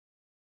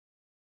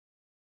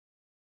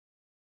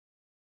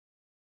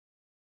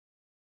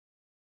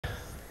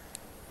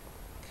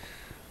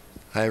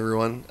Hi,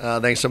 everyone.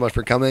 Thanks so much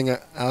for coming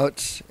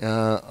out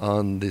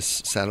on this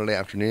Saturday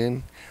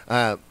afternoon.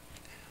 My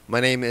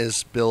name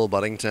is Bill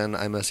Buddington.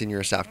 I'm a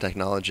senior staff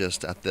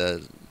technologist at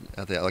the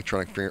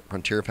Electronic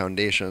Frontier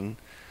Foundation.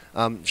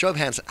 Show of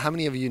hands, how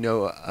many of you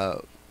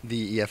know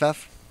the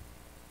EFF?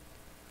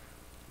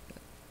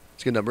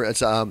 It's a good number.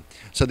 So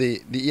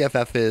the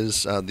EFF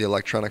is the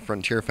Electronic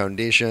Frontier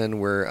Foundation.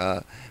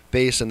 We're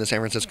based in the San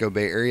Francisco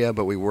Bay Area,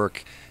 but we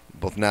work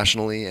both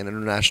nationally and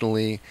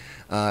internationally,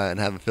 and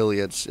have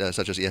affiliates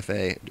such as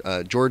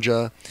EFA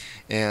Georgia,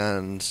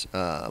 and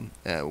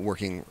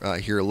working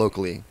here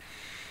locally.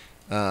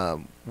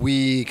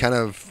 We kind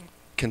of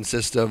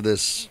consist of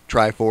this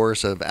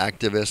triforce of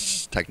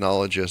activists,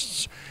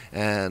 technologists,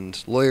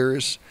 and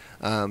lawyers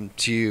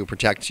to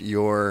protect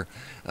your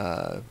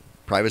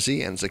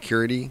privacy and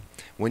security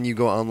when you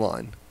go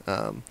online.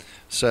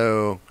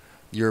 So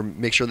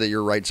make sure that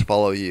your rights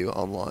follow you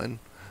online.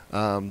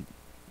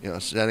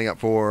 Standing up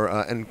for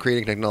and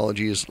creating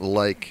technologies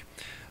like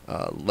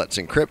Let's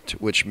Encrypt,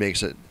 which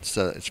makes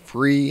it's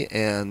free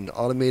and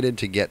automated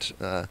to get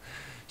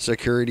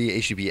security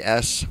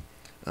HTTPS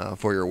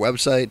for your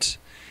website,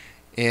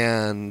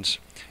 and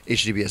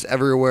HTTPS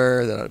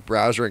Everywhere, the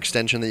browser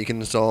extension that you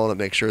can install to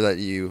make sure that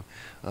you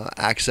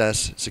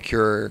access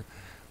secure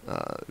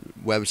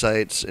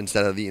websites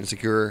instead of the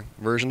insecure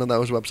version of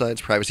those websites.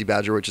 Privacy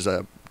Badger, which is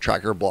a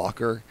tracker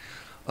blocker,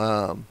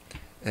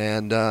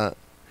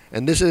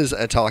 and this is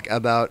a talk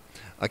about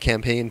a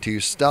campaign to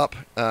stop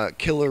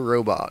killer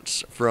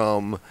robots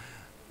from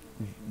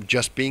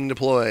just being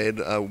deployed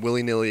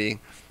willy-nilly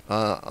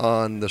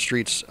on the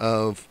streets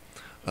of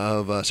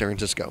San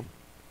Francisco.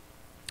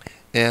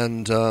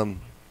 And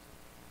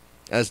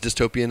as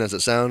dystopian as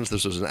it sounds,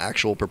 this was an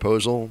actual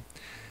proposal.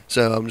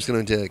 So I'm just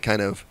going to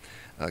kind of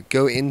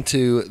go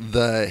into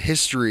the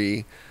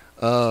history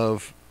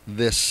of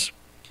this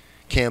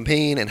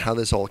campaign and how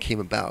this all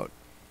came about.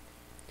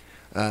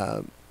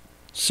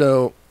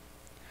 So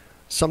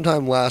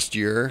sometime last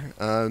year,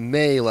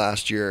 May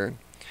last year,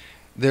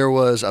 there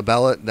was a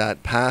ballot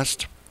that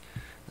passed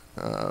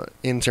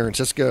in San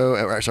Francisco,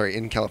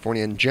 in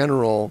California in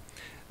general,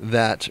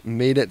 that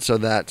made it so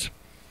that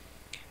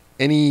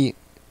any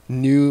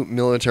new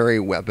military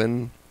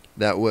weapon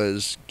that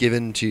was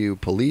given to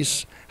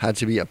police had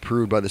to be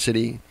approved by the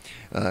city.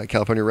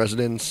 California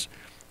residents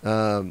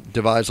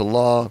devised a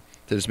law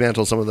to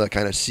dismantle some of the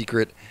kind of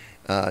secret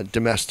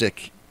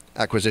domestic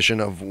acquisition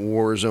of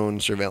war zone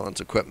surveillance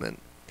equipment.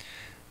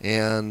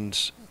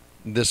 And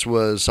this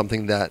was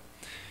something that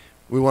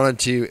we wanted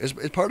to, as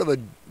part of a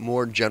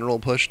more general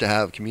push to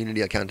have community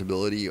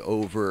accountability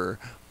over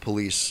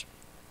police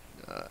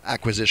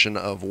acquisition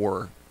of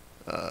war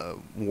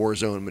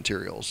zone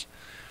materials.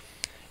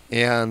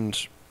 And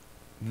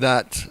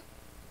that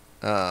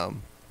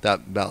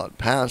ballot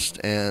passed,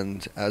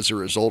 and as a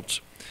result,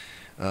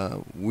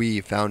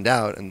 we found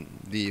out, and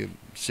the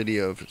city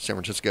of San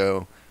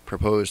Francisco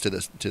proposed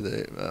the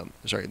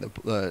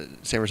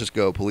San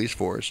Francisco police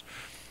force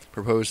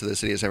proposed to the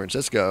city of San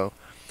Francisco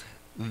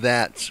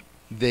that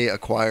they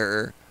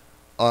acquire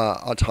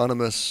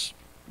autonomous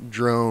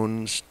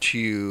drones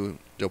to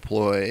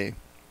deploy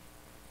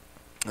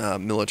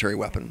military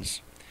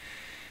weapons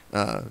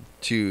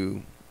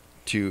to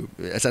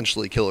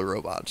essentially killer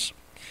robots.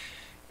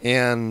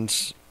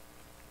 And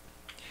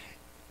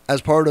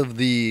as part of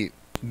the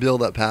bill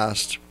that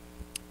passed,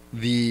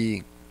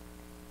 the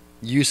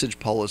usage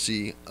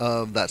policy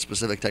of that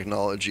specific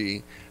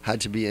technology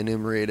had to be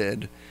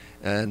enumerated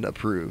and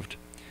approved.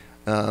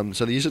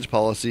 So the usage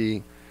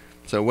policy,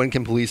 so when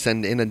can police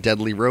send in a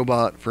deadly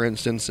robot, for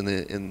instance,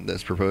 in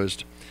this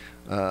proposed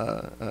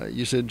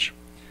usage?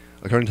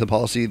 According to the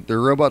policy, the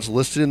robots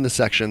listed in the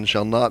section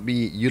shall not be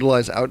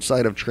utilized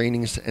outside of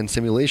trainings and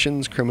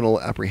simulations, criminal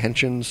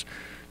apprehensions,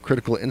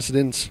 critical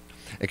incidents,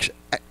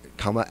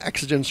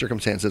 exigent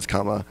circumstances,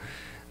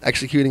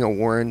 executing a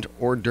warrant,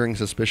 or during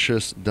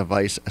suspicious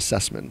device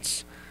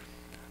assessments.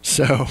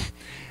 So,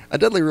 a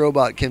deadly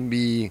robot can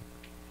be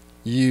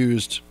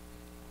used,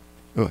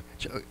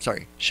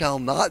 shall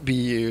not be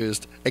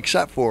used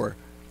except for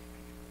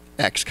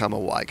X,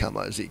 Y,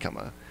 Z,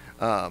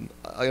 I'm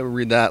going to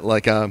read that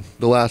like the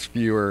last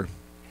few are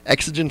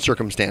exigent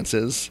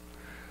circumstances,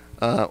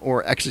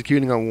 or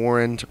executing a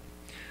warrant,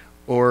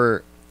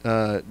 or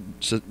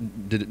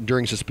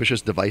during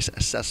suspicious device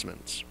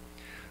assessments.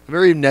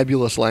 Very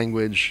nebulous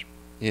language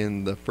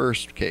in the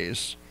first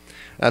case.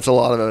 That's a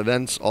lot of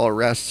events, all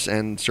arrests,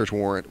 and search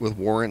warrant with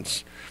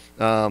warrants,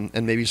 and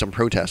maybe some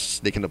protests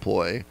they can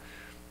deploy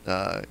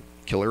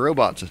killer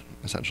robots,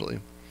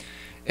 essentially.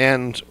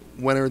 And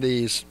when are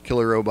these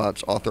killer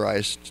robots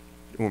authorized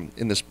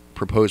in this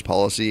proposed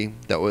policy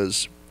that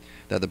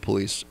the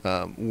police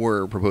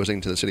were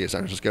proposing to the city of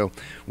San Francisco?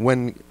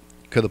 When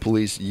could the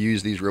police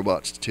use these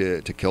robots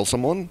to kill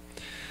someone?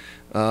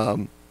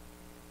 The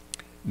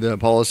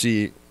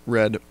policy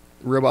read,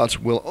 robots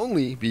will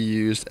only be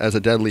used as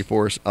a deadly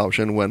force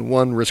option when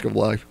 1, risk of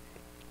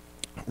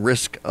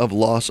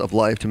loss of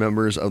life to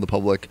members of the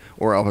public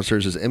or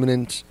officers is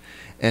imminent,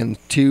 and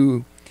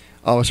 2,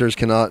 officers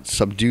cannot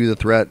subdue the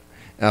threat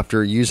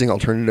after using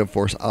alternative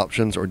force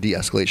options or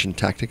de-escalation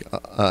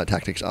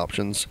tactics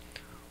options,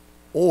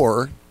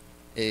 or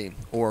a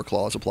or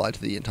clause applied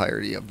to the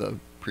entirety of the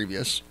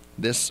previous,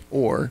 this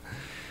or,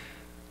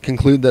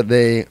 conclude that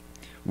they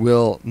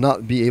will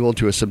not be able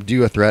to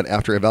subdue a threat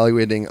after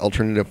evaluating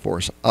alternative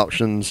force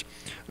options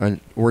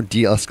or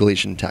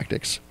de-escalation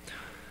tactics.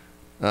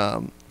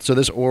 So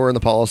this or in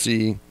the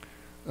policy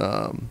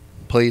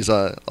plays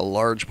a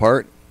large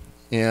part,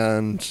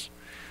 and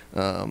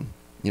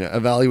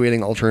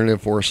evaluating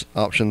alternative force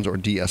options or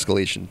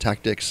de-escalation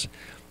tactics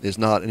is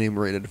not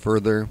enumerated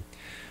further.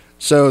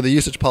 So the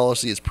usage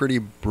policy is pretty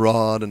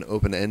broad and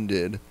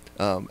open-ended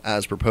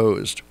as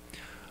proposed.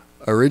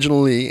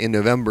 Originally in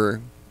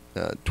November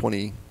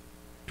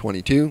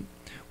 2022,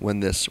 when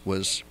this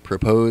was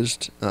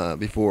proposed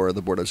before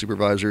the Board of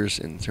Supervisors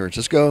in San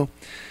Francisco,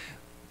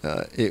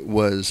 it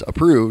was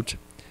approved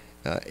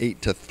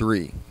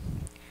 8-3.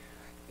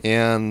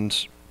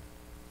 And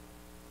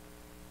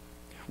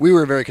we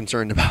were very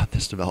concerned about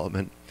this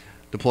development,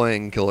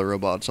 deploying killer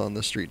robots on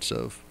the streets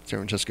of San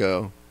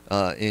Francisco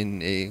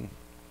in a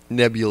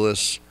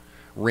nebulous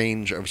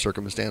range of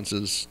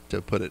circumstances,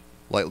 to put it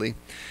lightly.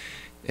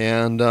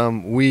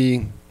 And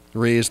we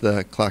raised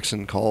the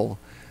klaxon call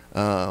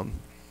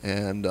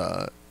and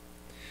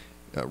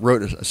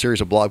wrote a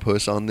series of blog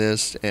posts on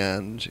this,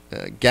 and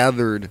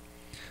gathered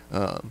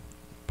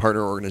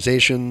partner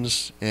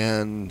organizations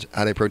and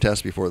had a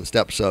protest before the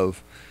steps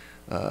of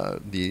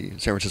the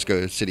San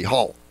Francisco City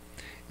Hall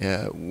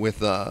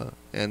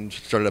and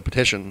started a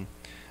petition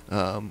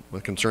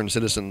with concerned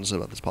citizens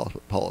about this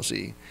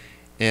policy.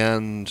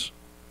 And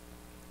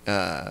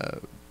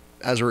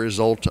as a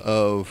result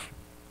of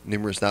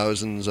numerous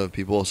thousands of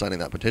people signing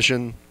that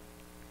petition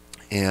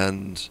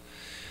and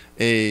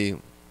a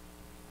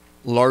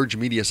large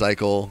media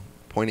cycle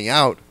pointing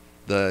out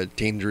the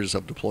dangers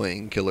of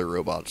deploying killer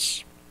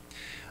robots,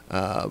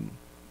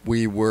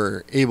 we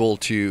were able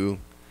to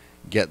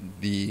get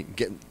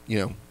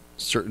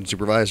certain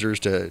supervisors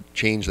to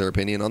change their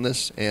opinion on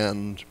this.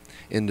 And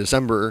in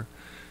December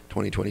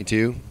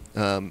 2022,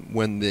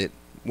 when it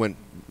went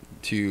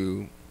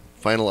to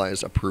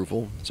finalize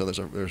approval, so there's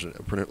a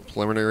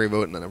preliminary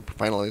vote and then a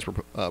finalized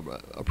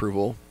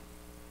approval,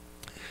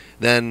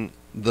 then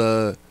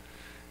the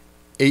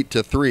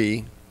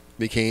 8-3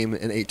 became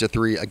an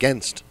 8-3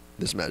 against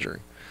this measure.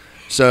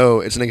 So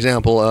it's an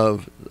example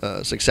of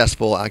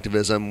successful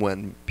activism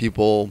when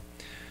people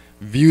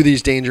view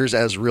these dangers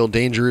as real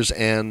dangers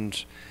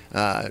and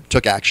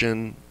took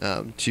action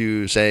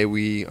to say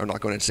we are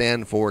not going to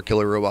stand for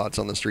killer robots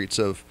on the streets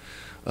of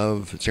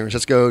San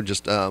Francisco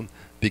just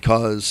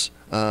because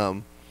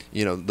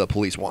the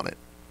police want it.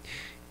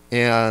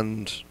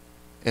 And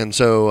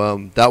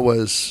so that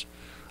was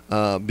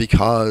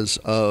because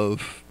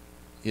of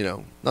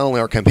not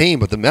only our campaign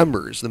but the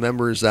members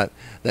that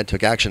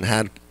took action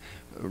had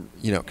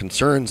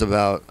concerns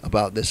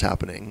about this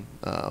happening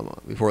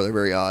before their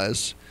very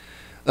eyes.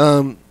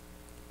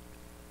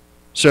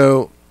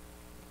 So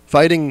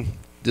fighting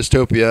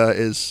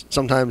dystopia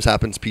sometimes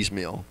happens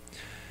piecemeal.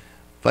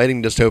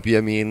 Fighting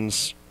dystopia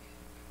means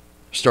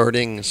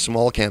starting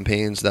small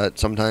campaigns that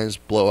sometimes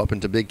blow up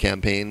into big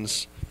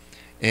campaigns,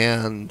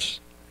 and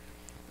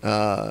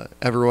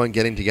everyone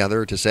getting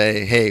together to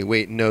say, hey,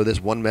 wait, no, this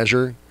one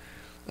measure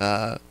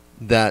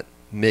that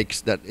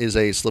is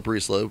a slippery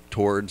slope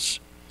towards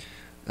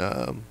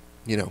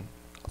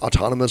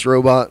autonomous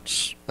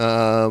robots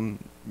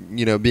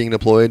being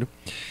deployed.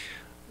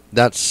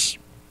 That's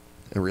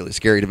a really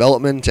scary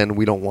development, and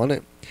we don't want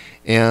it.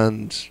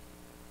 And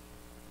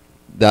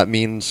that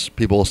means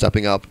people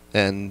stepping up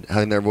and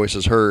having their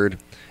voices heard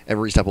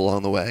every step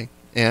along the way.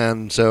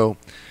 And so,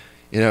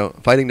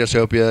 fighting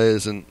dystopia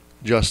isn't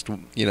just,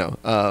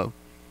 a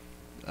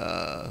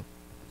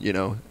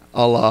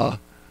la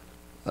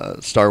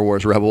Star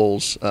Wars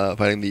Rebels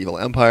fighting the evil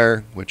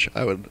empire, which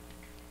I would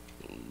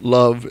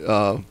love,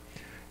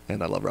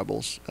 and I love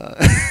Rebels.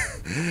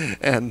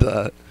 And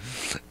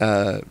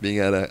being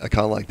at a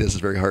con like this is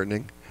very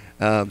heartening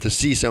to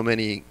see so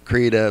many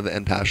creative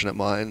and passionate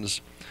minds.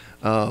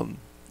 And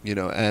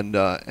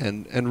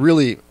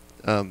really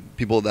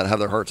people that have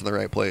their hearts in the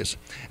right place.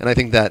 And I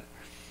think that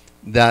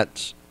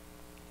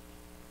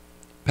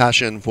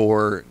passion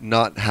for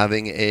not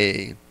having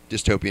a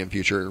dystopian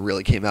future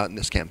really came out in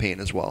this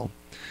campaign as well.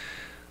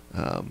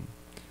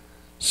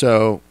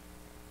 So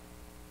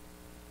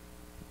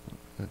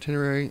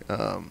itinerary.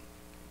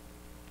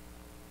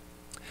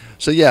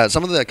 So yeah,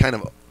 some of the kind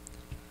of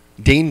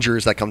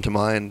dangers that come to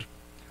mind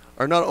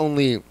are not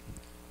only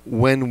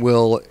when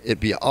will it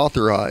be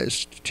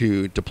authorized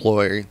to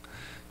deploy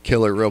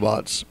killer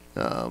robots,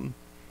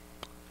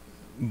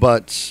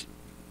 but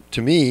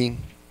to me,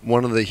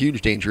 one of the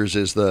huge dangers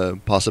is the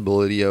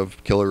possibility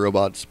of killer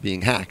robots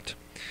being hacked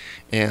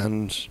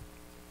and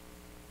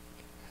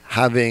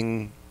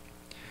having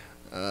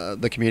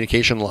the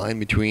communication line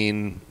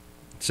between,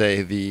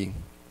 say, the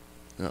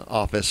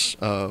office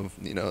of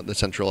the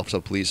Central Office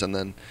of Police and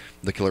then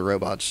the killer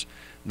robots,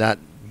 that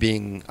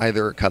being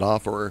either cut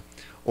off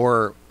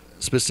or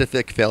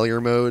specific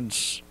failure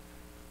modes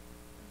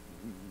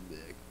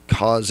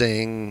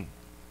causing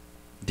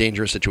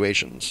dangerous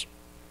situations.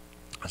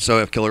 So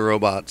if killer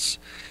robots,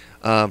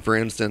 for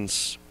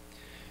instance,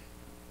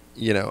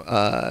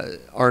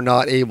 are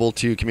not able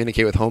to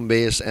communicate with home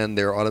base, and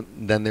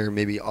then they're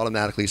maybe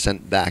automatically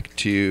sent back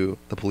to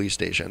the police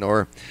station,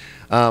 or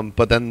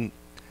but then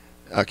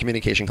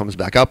communication comes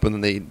back up, and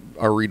then they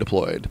are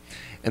redeployed.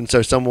 And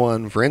so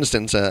someone, for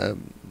instance, a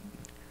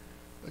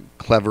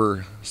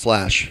clever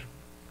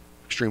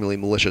 / extremely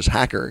malicious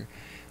hacker,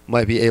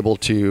 might be able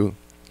to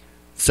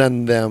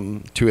send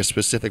them to a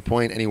specific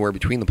point anywhere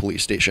between the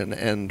police station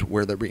and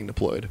where they're being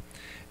deployed.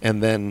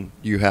 And then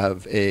you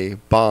have a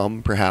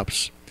bomb,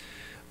 perhaps,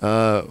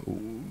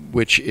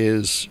 which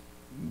is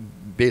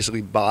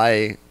basically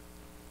by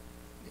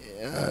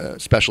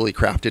specially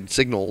crafted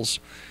signals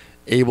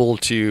able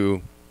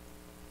to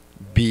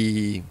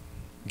be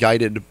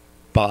guided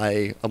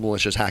by a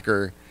malicious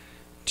hacker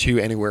to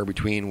anywhere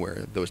between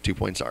where those 2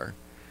 points are.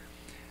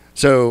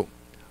 So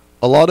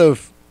a lot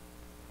of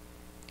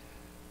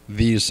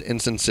these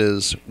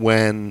instances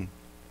when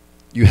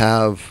you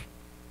have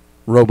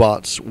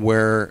robots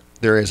where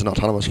there is an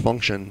autonomous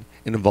function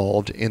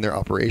involved in their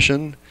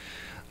operation,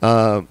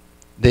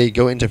 they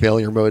go into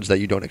failure modes that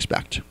you don't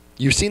expect.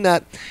 You've seen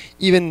that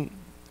even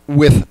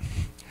with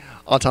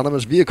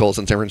autonomous vehicles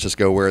in San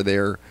Francisco, where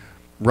they're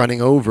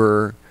running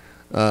over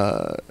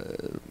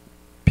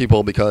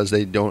people because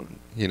they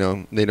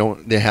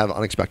have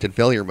unexpected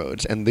failure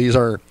modes. And these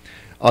are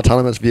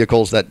autonomous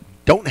vehicles that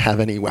don't have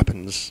any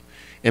weapons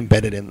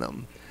embedded in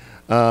them.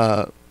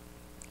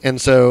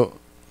 And so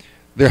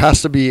there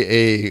has to be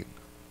a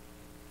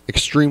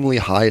extremely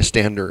high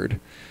standard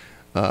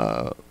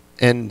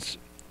and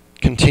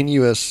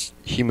continuous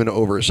human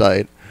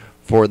oversight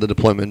for the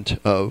deployment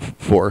of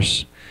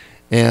force.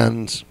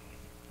 And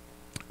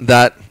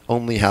that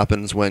only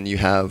happens when you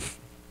have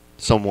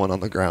someone on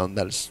the ground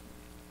that is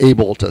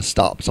able to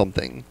stop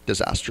something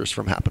disastrous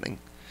from happening.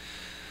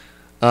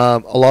 A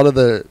lot of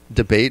the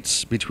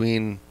debates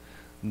between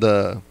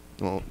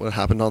what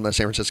happened on the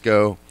San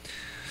Francisco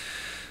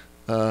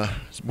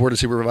Board of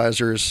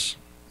Supervisors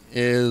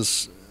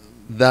is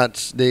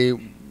that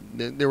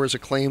there was a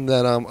claim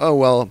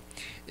that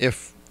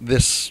if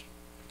this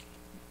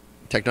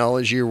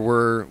technology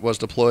was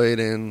deployed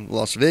in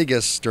Las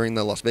Vegas during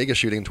the Las Vegas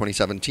shooting in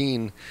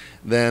 2017,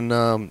 then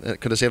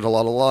it could have saved a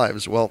lot of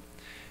lives. Well,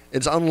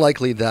 it's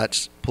unlikely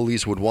that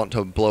police would want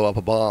to blow up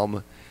a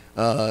bomb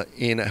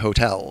in a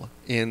hotel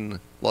in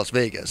Las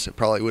Vegas. It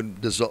probably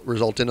would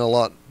result in a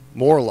lot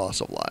more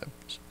loss of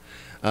lives,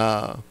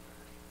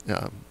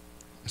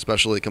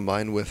 especially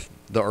combined with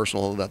the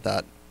arsenal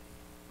that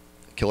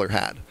killer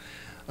had.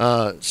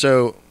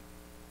 So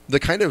the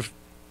kind of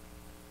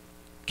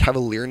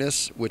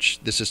cavalierness which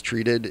this is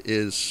treated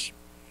is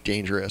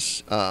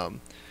dangerous.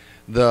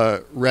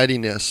 The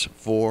readiness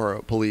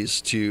for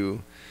police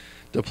to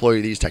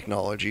deploy these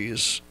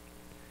technologies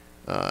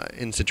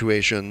in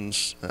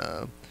situations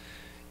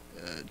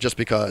just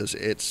because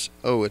it's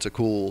a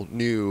cool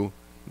new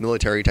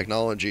military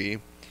technology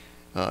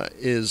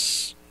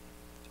is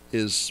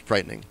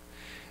frightening.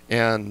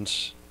 And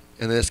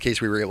in this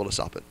case, we were able to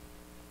stop it.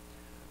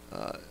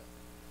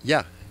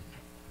 Yeah.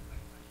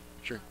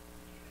 Sure.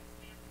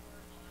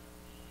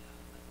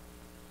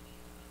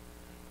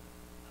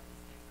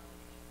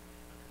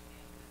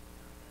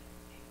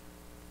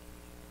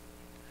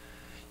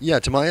 Yeah,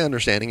 to my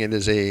understanding, it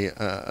is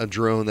a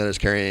drone that is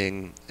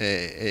carrying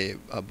a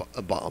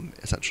bomb,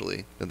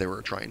 essentially, that they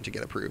were trying to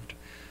get approved.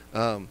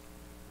 And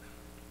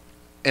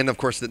of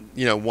course,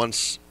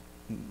 once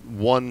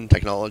one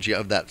technology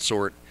of that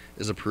sort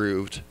is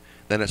approved,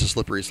 then it's a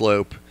slippery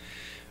slope,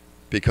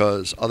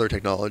 because other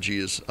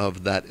technologies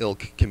of that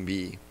ilk can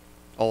be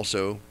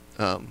also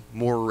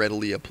more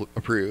readily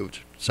approved,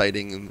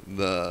 citing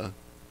the,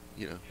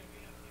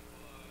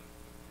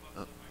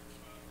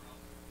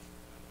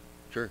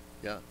 Sure,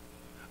 yeah.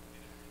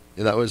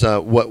 Yeah, that was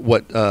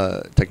what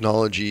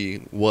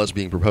technology was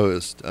being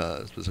proposed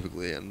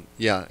specifically, and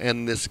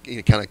this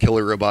kind of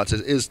killer robots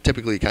is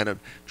typically kind of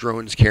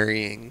drones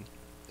carrying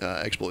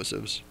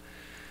explosives,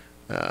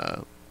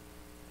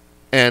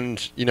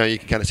 and you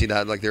can kind of see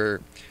that, like,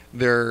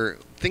 they're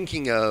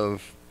thinking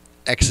of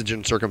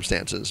exigent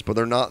circumstances, but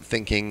they're not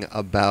thinking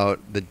about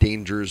the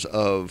dangers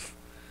of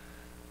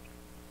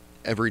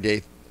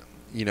everyday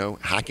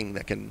hacking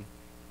that can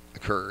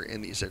occur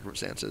in these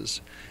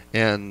circumstances.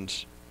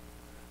 And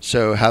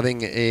so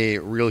having a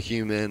real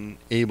human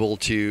able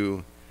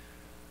to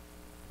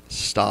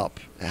stop,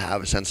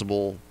 have a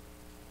sensible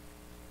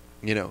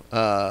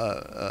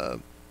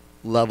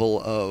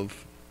level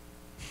of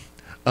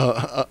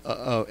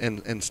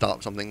and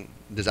stop something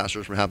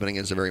disastrous from happening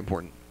is a very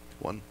important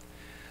one.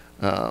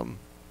 And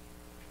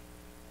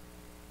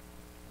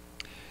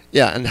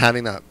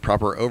having that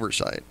proper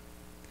oversight.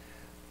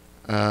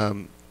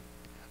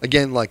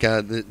 Again, like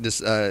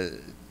this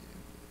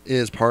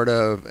is part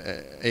of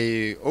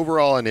a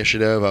overall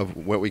initiative of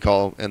what we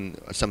call, and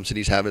some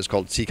cities have, is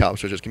called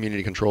CCOPS, which is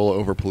community control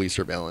over police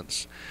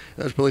surveillance.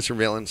 There's police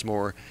surveillance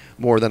more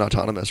than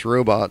autonomous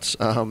robots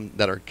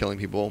that are killing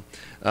people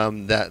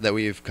that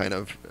we've kind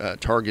of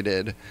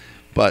targeted,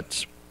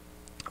 but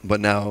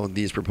now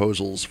these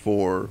proposals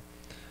for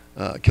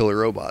killer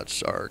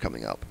robots are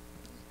coming up.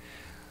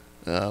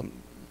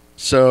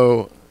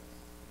 So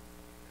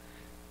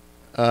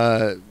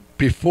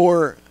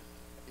before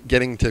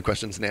getting to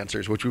questions and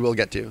answers, which we will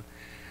get to,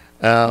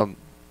 I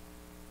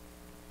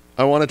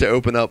wanted to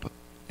open up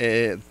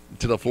to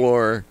the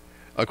floor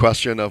a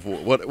question of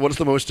what is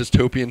the most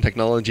dystopian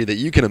technology that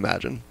you can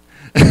imagine?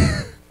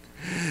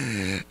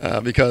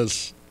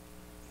 Because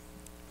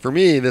for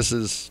me, this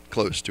is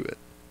close to it.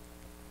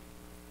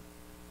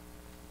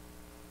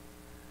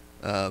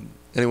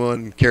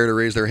 Anyone care to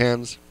raise their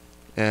hands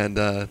and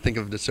think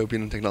of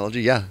dystopian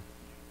technology? Yeah.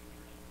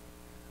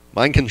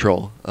 Mind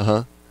control.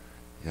 Yeah.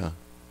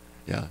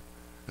 Yeah.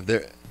 If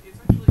there. It's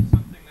actually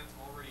something that's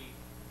already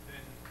been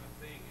a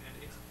thing, and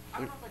it's. I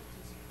don't know if I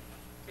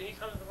can you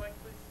come to the mic,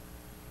 please?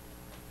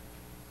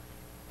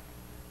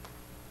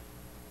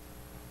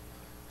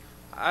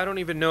 I don't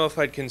even know if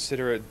I'd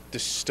consider it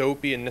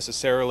dystopian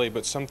necessarily,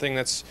 but something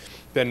that's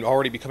been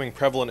already becoming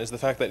prevalent is the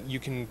fact that you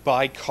can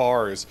buy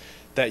cars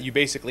that you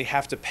basically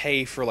have to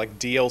pay for, like,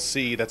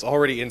 DLC that's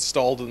already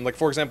installed in, like,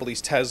 for example,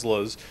 these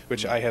Teslas,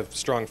 which I have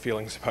strong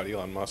feelings about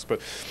Elon Musk, but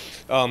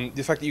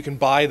the fact that you can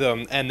buy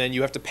them and then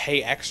you have to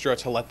pay extra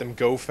to let them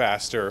go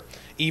faster,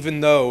 even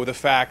though the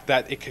fact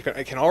that it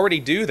can already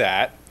do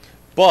that,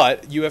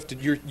 but you have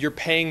to, you're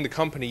paying the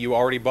company you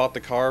already bought the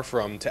car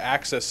from to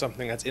access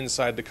something that's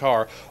inside the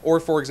car.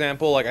 Or, for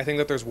example, like, I think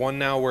that there's one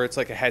now where it's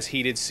like it has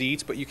heated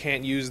seats, but you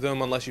can't use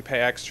them unless you pay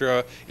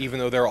extra, even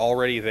though they're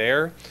already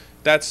there.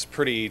 That's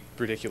pretty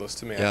ridiculous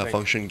to me. Yeah, I think.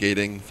 function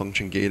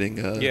gating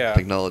Yeah.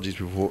 technologies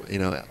before,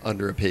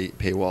 under a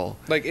paywall.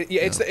 Like,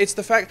 it's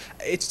the fact,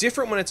 it's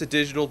different when it's a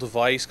digital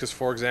device, because,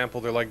 for example,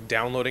 they're, like,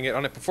 downloading it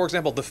on it. But, for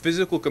example, the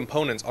physical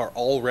components are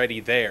already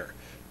there.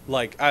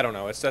 Like, I don't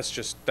know.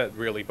 That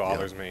really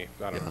bothers me.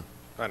 I don't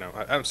know.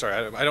 I'm sorry.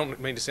 I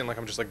don't mean to seem like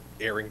I'm just, like,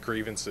 airing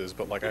grievances,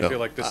 but, like, I feel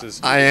like this is.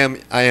 I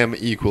am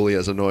equally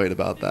as annoyed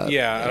about that.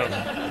 Yeah. I don't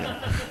know.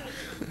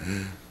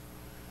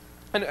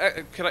 And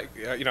can I?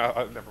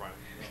 Never mind.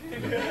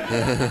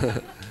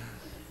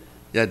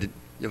 Yeah. Did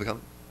you have a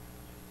comment?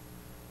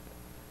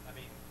 I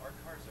mean, our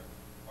cars are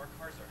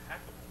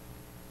hackable.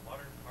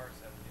 Modern cars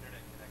have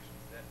internet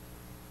connections that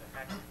the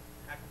hackable,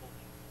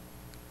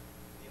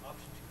 the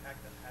option to hack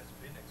them has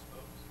been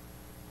exposed.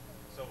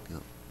 So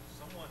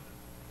someone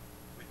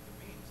with the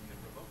means can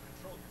remote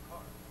control your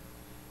car.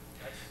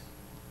 That's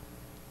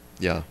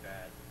Yeah.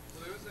 bad.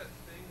 Well, there was that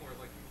thing where,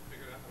 like, people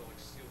figured out how to, like,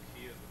 steal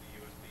keys with a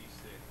USB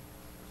stick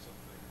or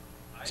something.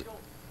 I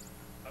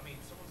mean,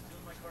 someone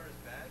stealing my car is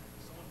bad.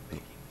 Someone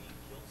making me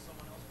kill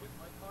someone else with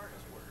my car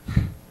is worse.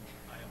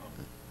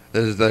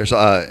 There's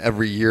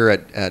every year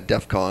at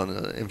DEF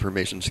CON,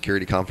 Information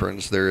Security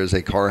Conference, there is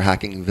a car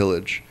hacking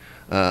village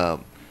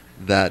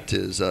that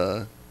is,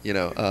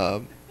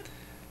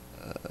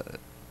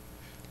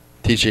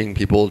 teaching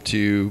people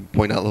to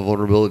point out the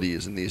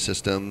vulnerabilities in these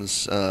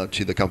systems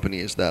to the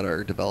companies that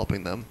are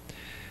developing them.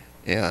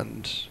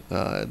 And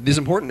these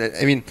important,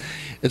 I mean,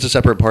 it's a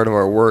separate part of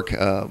our work,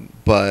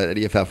 but at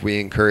EFF we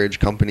encourage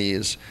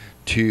companies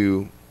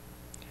to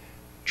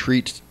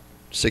treat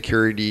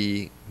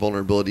security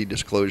vulnerability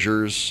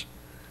disclosures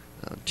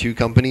to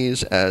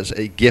companies as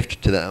a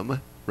gift to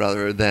them,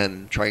 rather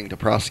than trying to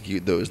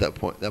prosecute those that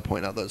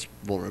point out those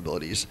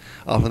vulnerabilities.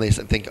 Often they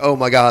think, oh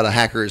my God, a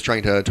hacker is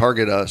trying to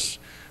target us.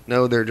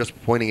 No, they're just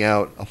pointing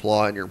out a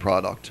flaw in your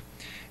product,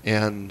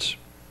 and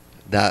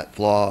that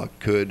flaw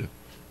could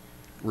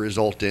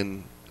result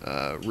in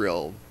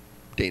real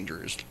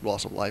dangers,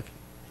 loss of life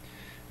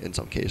in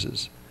some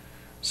cases.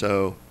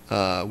 So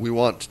we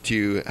want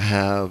to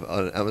have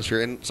an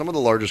atmosphere, and some of the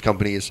largest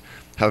companies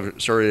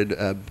have started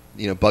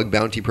bug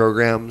bounty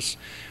programs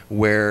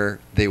where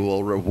they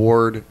will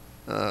reward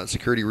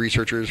security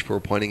researchers for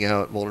pointing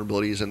out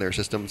vulnerabilities in their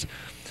systems.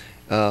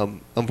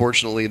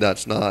 Unfortunately,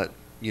 that's not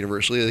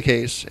universally the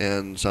case,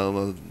 and some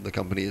of the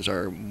companies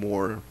are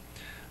more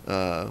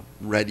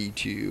ready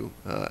to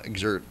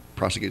exert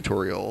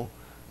prosecutorial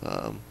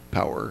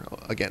power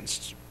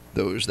against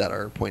those that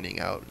are pointing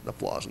out the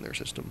flaws in their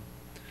system.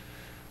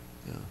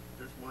 Yeah.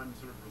 There's one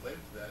sort of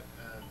related to that.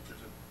 There's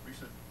a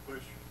recent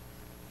push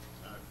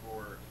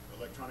for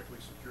electronically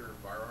secure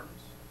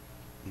firearms.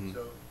 Mm-hmm.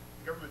 So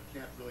the government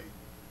can't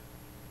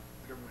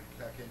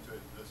hack into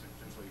it.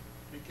 Essentially,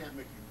 it can't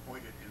make you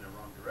point it in the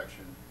wrong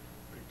direction,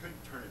 but it could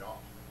turn it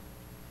off.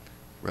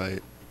 Right.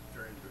 It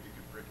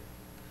could brick it.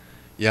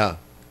 Yeah.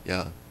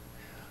 Yeah.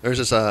 There's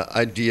this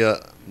idea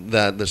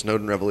that the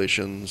Snowden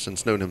revelations, and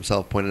Snowden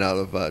himself pointed out,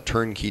 of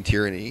turnkey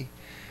tyranny,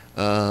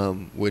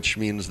 which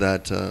means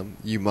that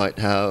you might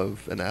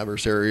have an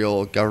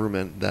adversarial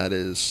government that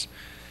is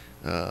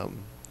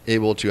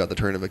able to, at the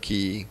turn of a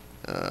key,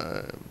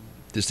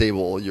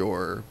 disable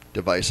your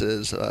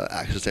devices,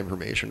 access to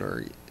information,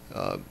 or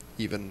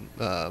even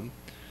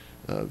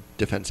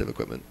defensive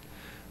equipment.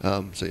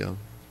 So yeah.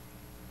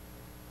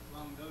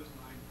 Along those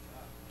lines,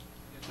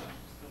 there's a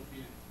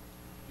dystopian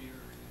fear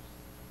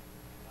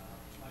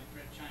is like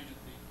Red China,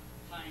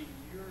 tying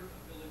your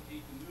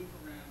ability to move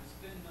around,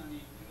 spend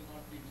money, do a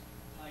lot of things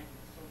tied to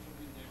the social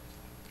index,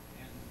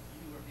 and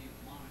you are being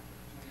monitored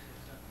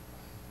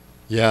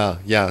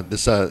 24/7. Yeah.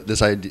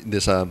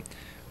 This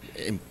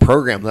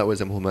program that was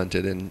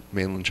implemented in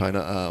mainland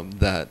China,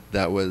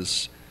 that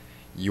was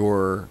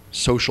your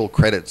social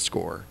credit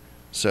score.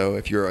 So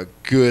if you're a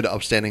good,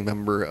 upstanding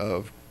member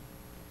of,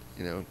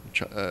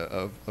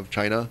 of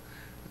China,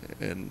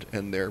 and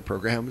their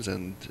programs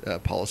and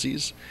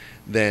policies,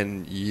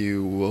 then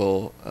you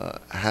will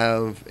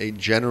have a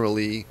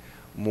generally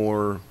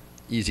more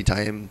easy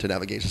time to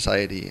navigate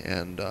society.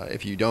 And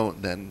if you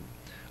don't, then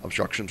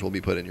obstructions will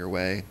be put in your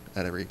way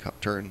at every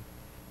turn.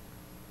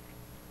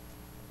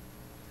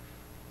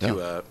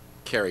 To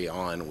carry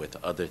on with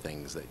other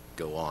things that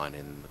go on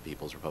in the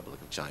People's Republic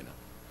of China.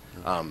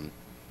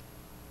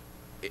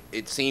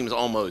 It seems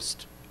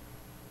almost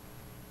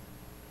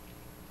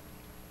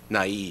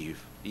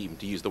naive even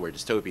to use the word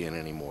dystopian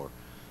anymore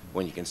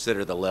when you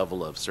consider the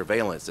level of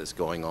surveillance that's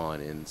going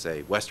on in,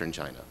 say, Western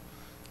China,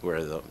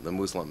 where the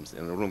Muslims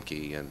in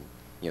Urumqi and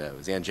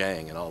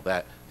Xinjiang and all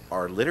that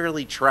are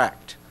literally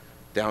tracked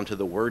down to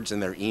the words in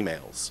their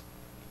emails,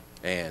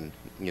 and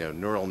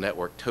neural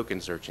network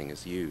token searching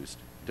is used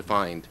to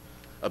find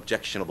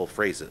objectionable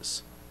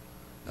phrases.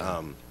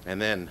 And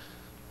then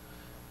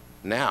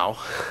now,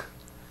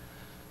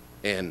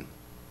 in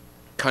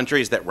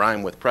countries that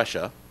rhyme with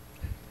Prussia,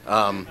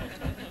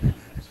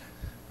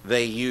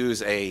 they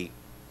use a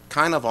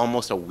kind of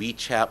almost a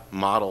WeChat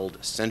modeled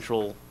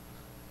central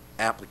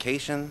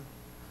application,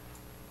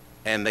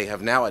 and they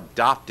have now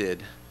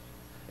adopted,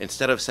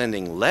 instead of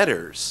sending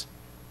letters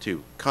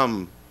to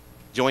come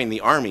join the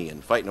army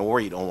and fight in a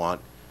war you don't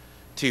want,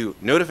 to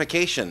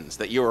notifications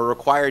that you are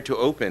required to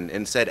open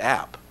in said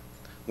app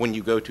when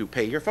you go to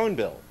pay your phone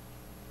bill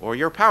or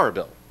your power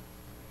bill.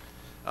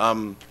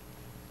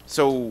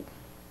 So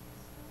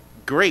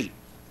great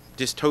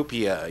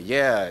dystopia,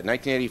 yeah,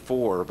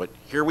 1984, but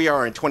here we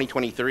are in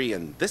 2023,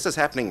 and this is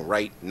happening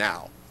right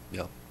now.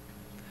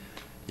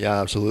 Yeah,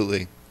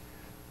 absolutely.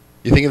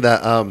 You think of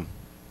that,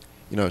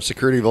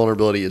 security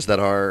vulnerabilities that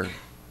are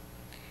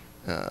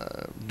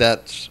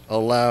that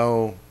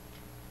allow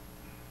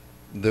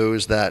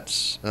those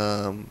that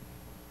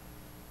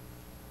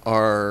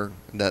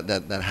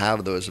that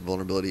have those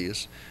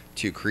vulnerabilities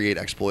to create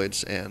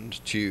exploits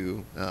and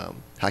to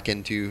hack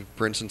into,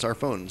 for instance, our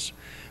phones.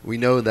 We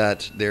know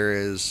that there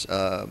is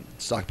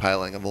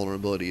stockpiling of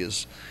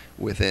vulnerabilities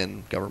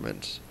within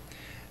government,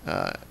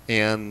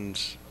 and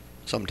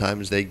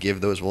sometimes they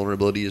give those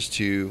vulnerabilities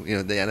to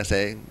the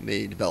NSA.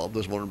 They develop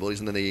those vulnerabilities,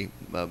 and then they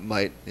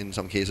might, in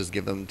some cases,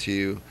 give them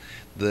to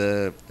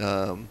the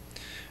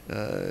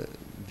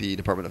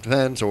Department of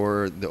Defense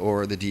or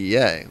the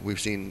DEA. We've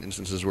seen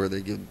instances where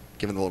they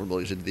given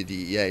vulnerabilities to the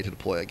DEA to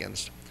deploy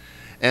against.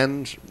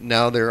 And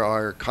now there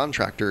are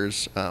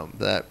contractors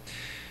that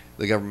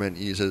the government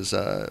uses.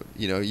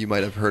 You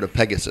might have heard of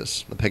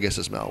Pegasus, the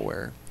Pegasus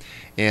malware,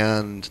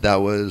 and that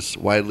was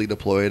widely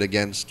deployed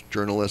against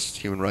journalists,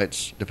 human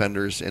rights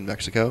defenders in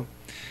Mexico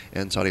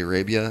and Saudi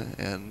Arabia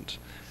and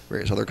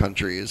various other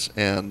countries.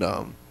 And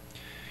under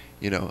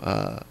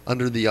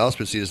the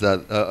auspices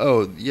that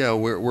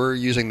we're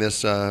using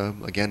this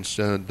against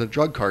the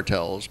drug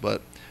cartels,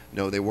 but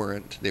no, they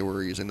weren't. They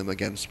were using them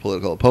against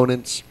political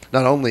opponents.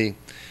 Not only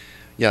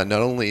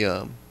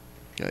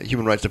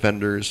human rights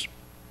defenders,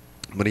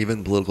 but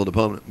even political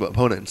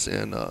opponents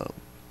in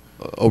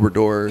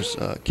Obrador's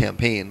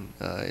campaign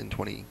in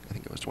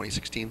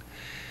 2016.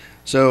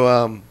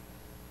 So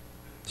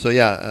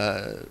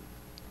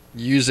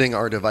using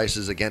our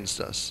devices against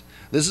us.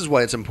 This is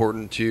why it's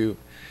important to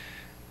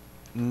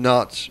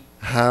not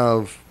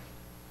have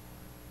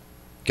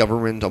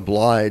government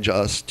oblige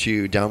us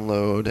to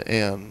download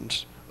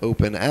and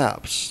open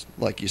apps,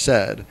 like you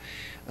said,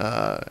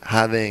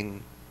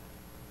 having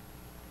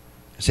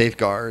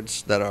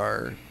safeguards that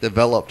are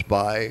developed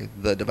by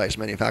the device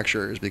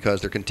manufacturers,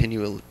 because they're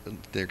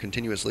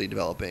continuously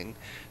developing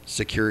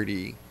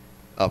security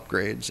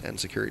upgrades and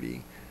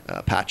security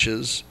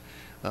patches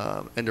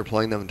and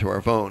deploying them to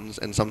our phones.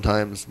 And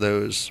sometimes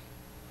those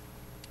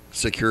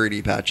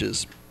security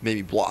patches may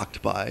be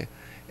blocked by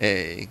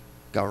a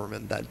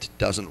government that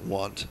doesn't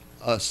want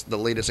us, the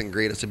latest and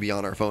greatest, to be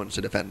on our phones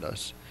to defend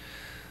us.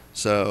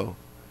 So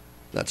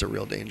that's a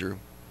real danger.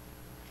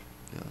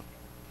 Yeah.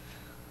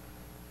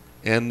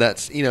 And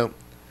that's, the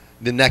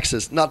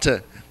nexus, not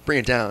to bring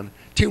it down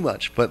too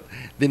much, but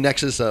the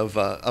nexus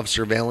of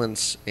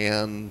surveillance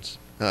and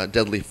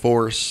deadly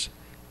force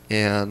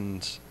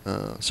and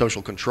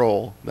social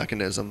control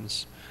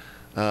mechanisms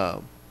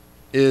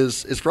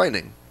is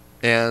frightening.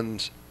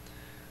 And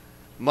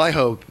my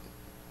hope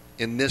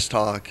in this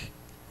talk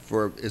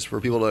is for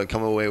people to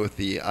come away with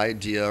the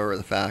idea or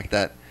the fact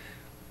that,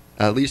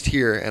 at least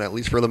here and at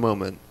least for the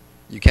moment,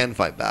 you can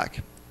fight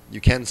back.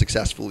 You can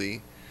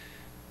successfully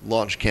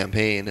launch a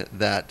campaign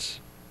that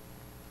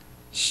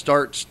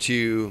starts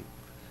to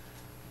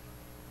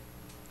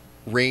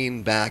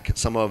rein back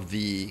some of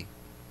the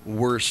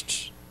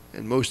worst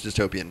and most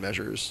dystopian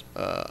measures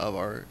of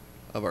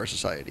our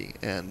society,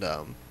 and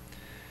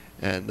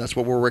that's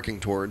what we're working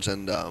towards,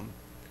 and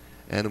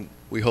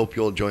we hope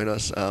you'll join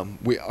us.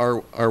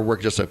 Our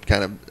work, just to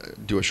kind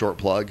of do a short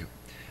plug,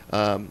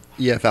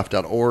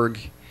 EFF.org,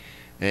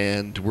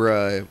 and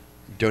we're a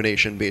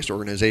donation-based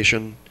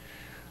organization.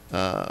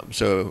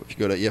 So if you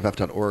go to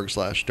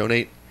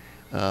EFF.org/donate,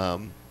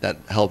 that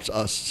helps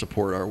us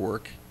support our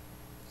work,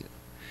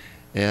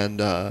 and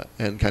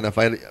kind of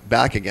fight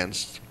back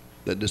against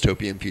the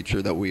dystopian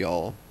future that we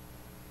all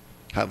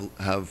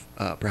have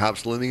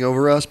perhaps looming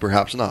over us,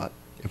 perhaps not,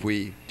 if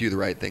we do the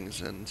right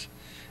things and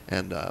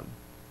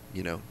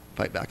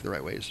fight back the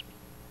right ways.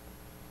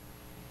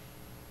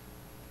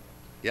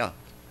 Yeah.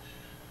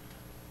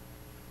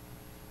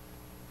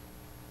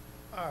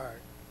 All right.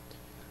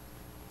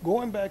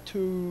 Going back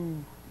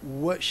to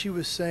what she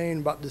was saying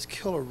about this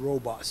killer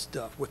robot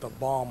stuff with a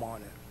bomb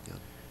on it. Yeah.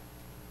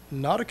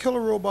 Not a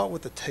killer robot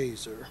with a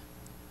taser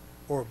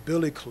or a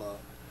billy club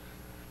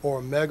or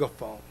a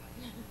megaphone,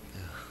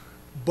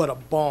 but a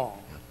bomb.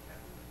 Yeah.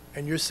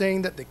 And you're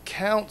saying that the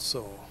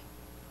council,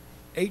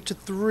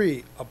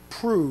 8-3,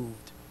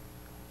 approved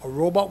a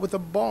robot with a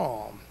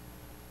bomb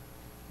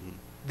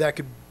that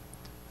could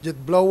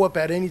just blow up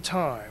at any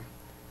time.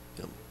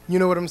 Yep. You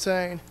know what I'm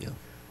saying? Yeah.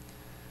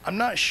 I'm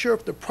not sure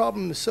if the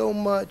problem is so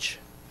much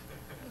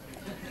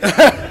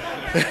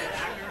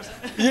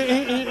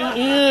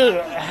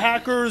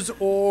hackers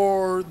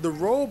or the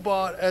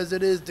robot as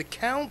it is the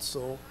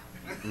council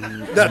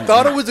that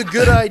thought it was a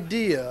good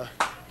idea.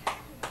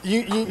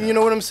 You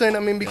know what I'm saying? I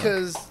mean,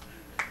 because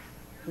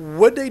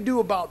what'd they do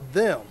about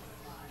them?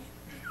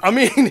 I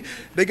mean,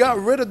 they got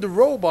rid of the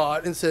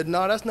robot and said,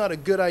 no, that's not a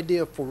good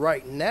idea for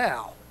right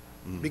now,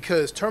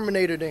 because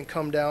Terminator didn't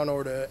come down,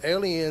 or the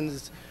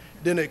aliens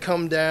didn't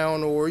come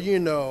down, or,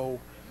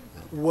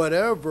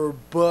 whatever.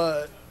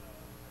 But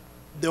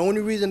the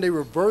only reason they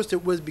reversed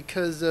it was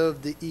because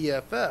of the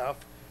EFF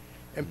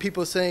and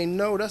people saying,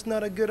 no, that's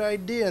not a good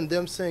idea. And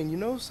them saying, you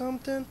know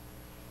something?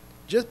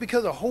 Just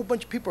because a whole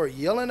bunch of people are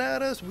yelling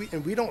at us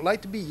and we don't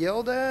like to be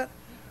yelled at,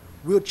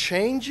 we'll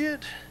change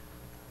it.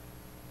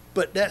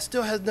 But that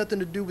still has nothing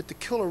to do with the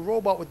killer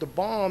robot with the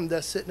bomb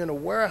that's sitting in a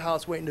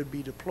warehouse waiting to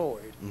be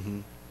deployed. Mm-hmm.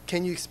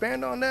 Can you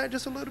expand on that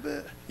just a little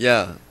bit?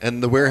 Yeah,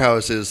 and the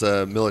warehouse is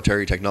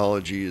military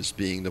technologies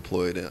being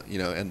deployed,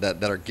 and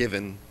that are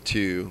given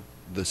to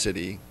the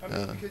city. I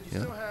mean, because you yeah.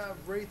 still have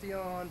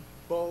Raytheon,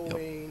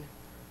 Boeing,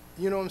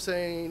 you know what I'm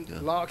saying, Yeah.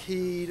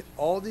 Lockheed,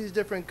 all these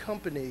different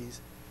companies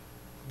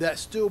that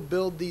still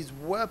build these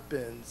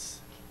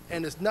weapons.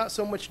 And it's not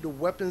so much the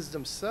weapons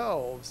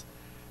themselves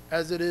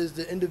as it is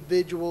the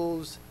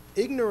individuals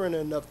ignorant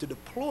enough to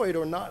deploy it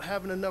or not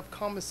having enough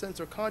common sense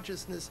or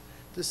consciousness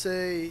to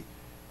say,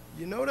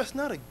 that's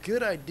not a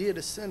good idea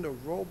to send a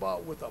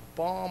robot with a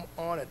bomb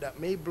on it that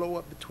may blow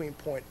up between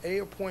point A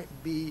or point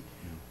B,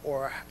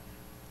 or,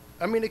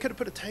 I mean, they could have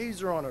put a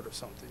taser on it or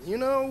something,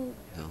 No.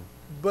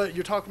 But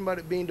you're talking about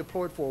it being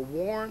deployed for a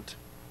warrant,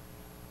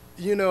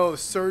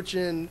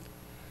 searching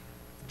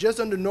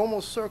just under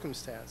normal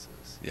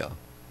circumstances. Yeah,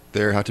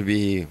 there have to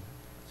be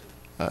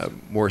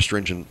more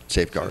stringent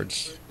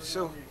safeguards.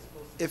 So,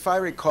 if I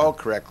recall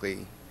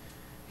correctly,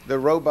 the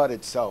robot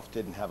itself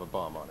didn't have a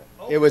bomb on it.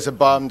 It was a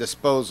bomb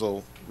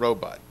disposal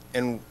robot.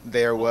 And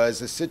there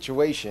was a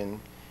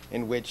situation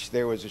in which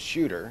there was a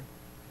shooter,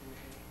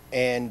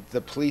 and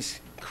the police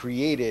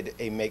created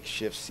a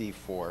makeshift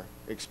C4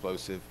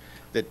 explosive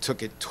that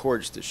took it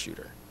towards the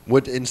shooter.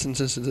 What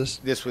instances is this?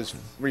 This was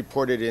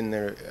reported in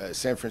the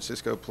San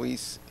Francisco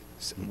Police,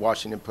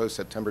 Washington Post,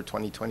 September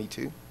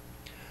 2022.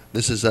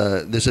 This is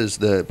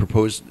the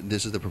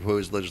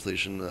proposed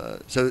legislation. No,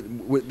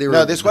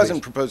 this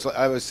wasn't proposed.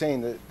 I was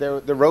saying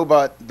that the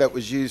robot that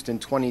was used in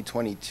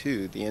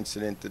 2022, the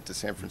incident that the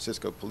San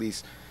Francisco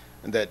Police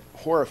that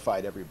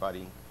horrified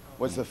everybody,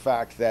 was the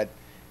fact that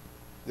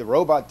the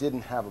robot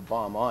didn't have a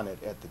bomb on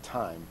it at the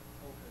time.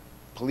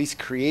 Police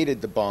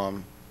created the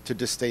bomb to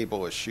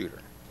disable a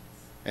shooter,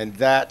 and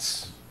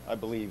that's, I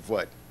believe,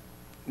 what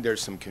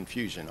there's some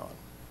confusion on.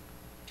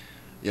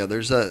 Yeah,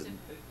 there's a.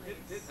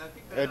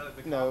 I think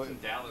the no. cops in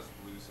Dallas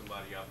blew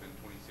somebody up in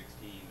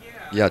 2016.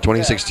 Yeah,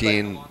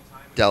 2016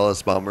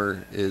 Dallas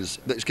bomber is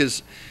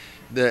because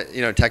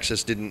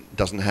Texas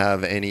doesn't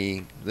have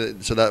any.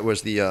 So that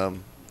was the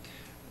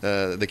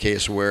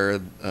case where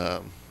in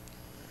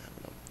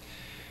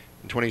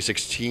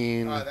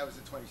 2016 That was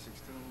in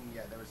 2016.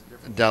 Yeah, there was a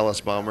different Dallas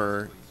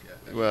bomber.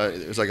 It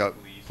was like a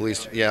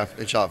police. Yeah,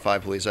 it shot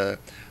 5 police.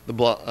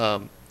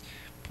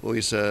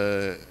 Police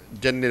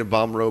detonated a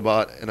bomb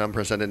robot, an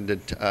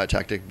unprecedented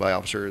tactic by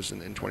officers in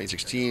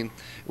 2016. It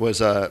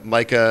was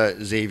Micah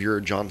Xavier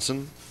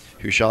Johnson,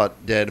 who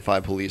shot dead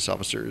 5 police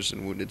officers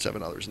and wounded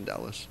 7 others in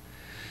Dallas.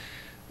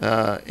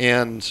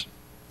 And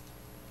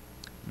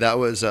that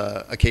was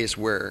a case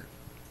where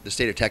the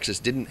state of Texas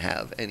didn't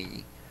have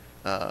any,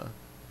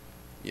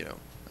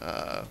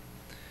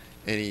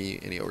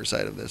 any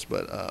oversight of this.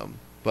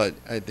 But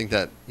I think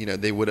that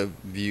they would have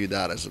viewed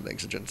that as an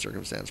exigent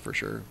circumstance for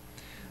sure.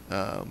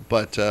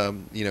 But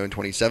in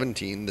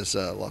 2017, this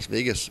Las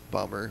Vegas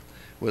bomber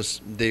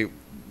they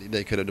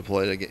could have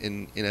deployed it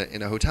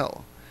in a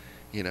hotel,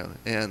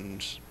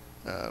 and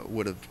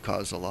would have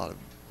caused a lot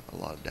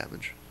of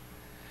damage.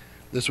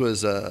 This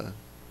was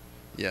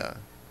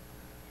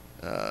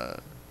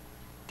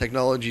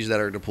technologies that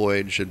are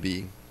deployed should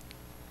be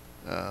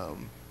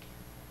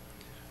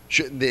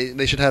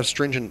they should have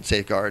stringent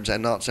safeguards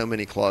and not so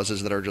many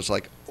clauses that are just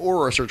like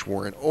or a search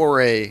warrant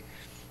or a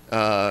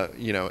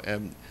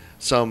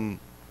some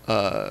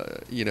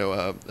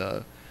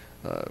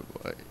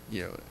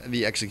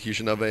the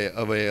execution of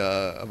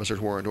a search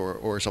warrant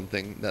or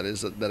something that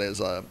is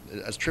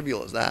as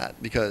trivial as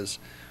that, because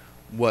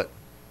what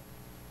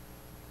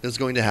is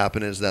going to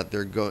happen is that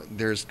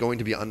there's going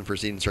to be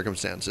unforeseen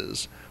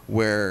circumstances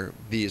where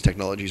these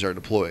technologies are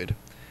deployed,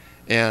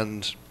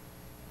 and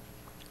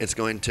it's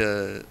going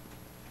to,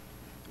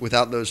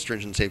 without those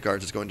stringent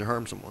safeguards, it's going to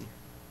harm someone.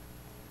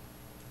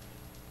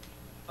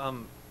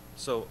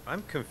 So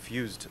I'm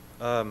confused.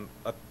 I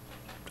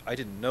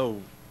didn't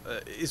know.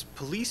 Is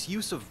police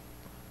use of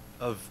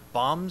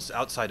bombs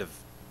outside of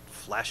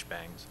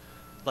flashbangs,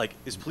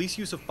 is police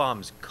use of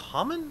bombs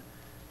common?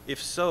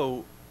 If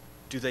so,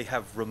 do they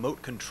have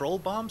remote control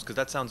bombs? Because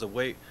that sounds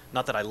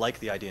not that I like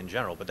the idea in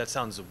general, but that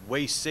sounds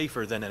way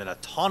safer than an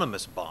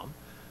autonomous bomb.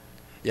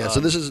 Yeah,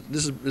 so this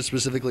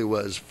specifically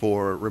was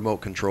for remote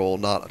control,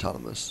 not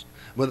autonomous.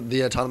 But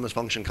the autonomous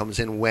function comes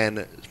in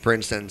when, for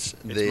instance,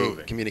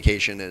 the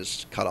communication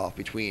is cut off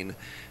between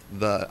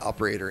the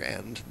operator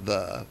and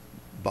the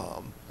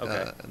bomb,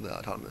 the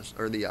autonomous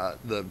or the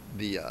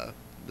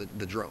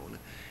drone,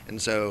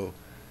 and so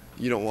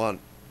you don't want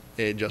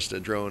just a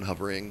drone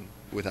hovering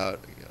without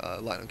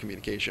line of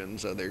communication.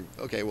 So they're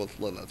okay. Well,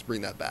 let's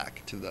bring that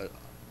back to the.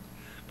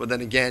 But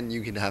then again,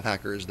 you can have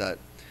hackers that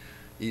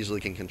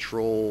easily can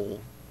control,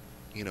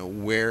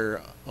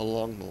 where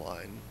along the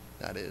line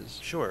that is.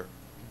 Sure.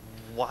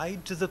 Why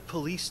do the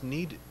police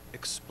need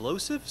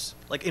explosives?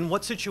 In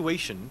what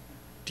situation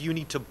do you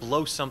need to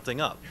blow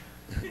something up?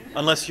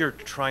 Unless you're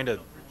trying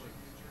to...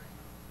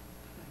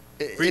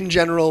 In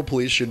general,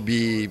 police should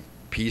be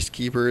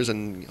peacekeepers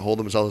and hold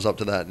themselves up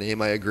to that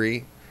name. I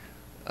agree.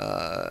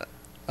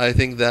 I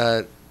think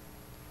that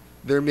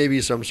there may be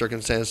some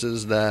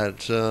circumstances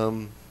that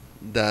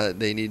that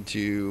they need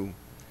to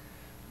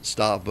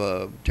stop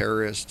a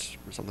terrorist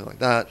or something like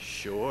that.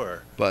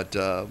 Sure. But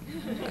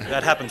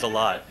that happens a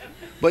lot.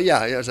 But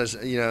yeah, yes,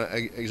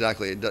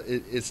 exactly.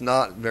 It's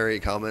not very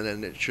common,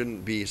 and it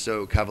shouldn't be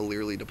so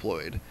cavalierly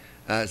deployed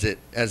as it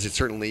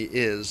certainly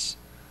is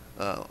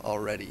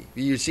already.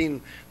 You've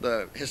seen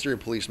the history of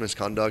police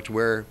misconduct,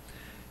 where,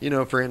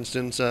 for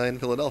instance, in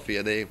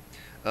Philadelphia, they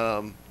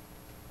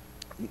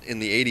in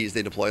the 80s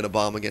they deployed a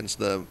bomb against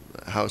the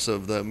house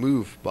of the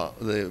Move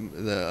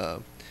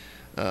Move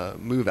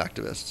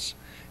activists,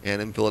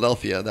 and in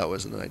Philadelphia that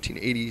was in the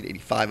 1980s,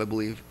 85, I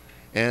believe,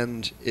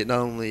 and it not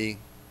only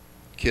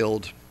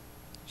killed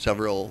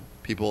several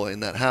people in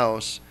that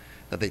house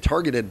that they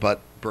targeted,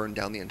 but burned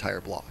down the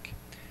entire block,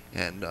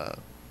 and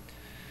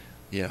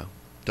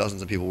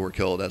dozens of people were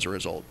killed as a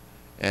result,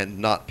 and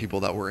not people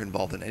that were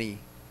involved in any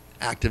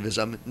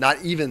activism,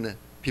 not even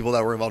people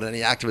that were involved in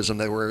any activism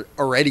that were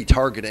already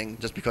targeting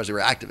just because they were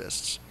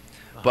activists,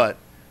 but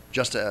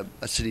just a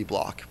city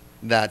block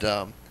that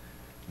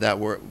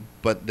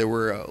but there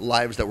were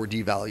lives that were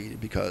devalued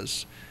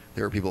because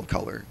there were people of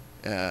color.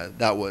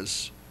 That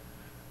was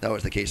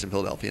the case in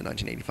Philadelphia in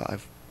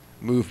 1985,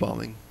 Move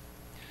bombing.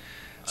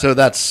 So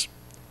that's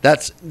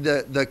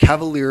the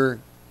cavalier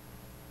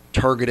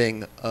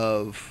targeting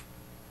of,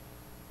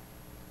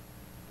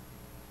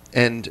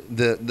 and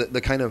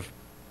the kind of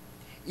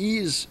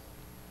ease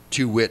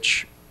to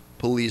which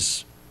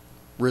police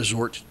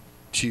resort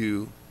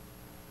to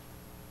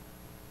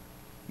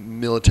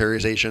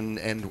militarization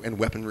and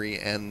weaponry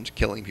and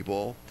killing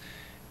people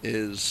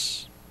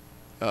is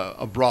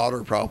a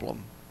broader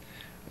problem,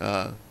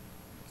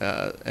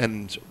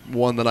 and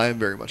one that I am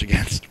very much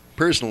against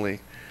personally,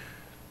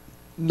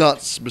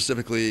 not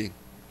specifically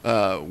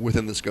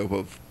within the scope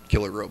of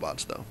killer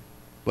robots though,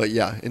 but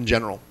yeah, in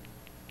general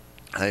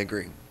I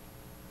agree.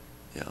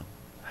 Yeah.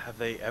 Have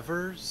they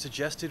ever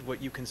suggested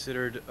what you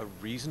considered a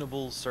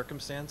reasonable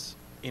circumstance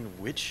in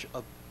which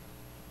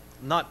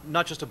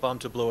not just a bomb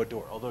to blow a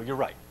door, although you're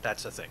right,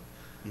 that's a thing,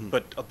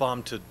 but a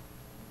bomb to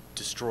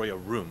destroy a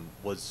room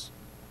was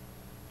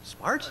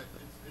smart?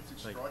 It's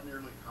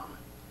extraordinarily common.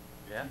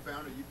 If you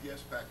found a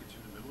UPS package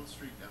in the middle of the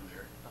street down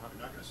there,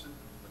 you're not going to send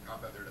the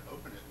cop out there to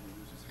open it and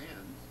lose his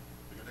hands.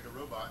 You're going to take a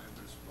robot and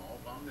put a small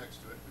bomb next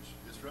to it, which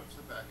disrupts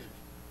the package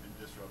and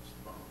disrupts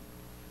the bomb.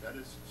 That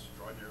is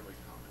extraordinarily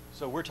common.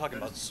 So we're talking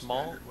about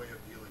small... Standard way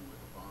of dealing with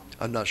a bomb.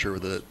 I'm not sure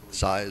what the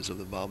size of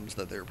the bombs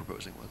that they were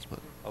proposing was,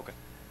 but okay.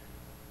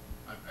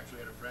 I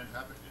actually had a friend, it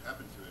happened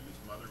to him. His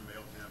mother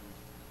mailed him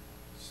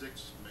 6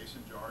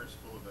 mason jars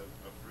full of a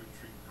fruit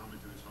treat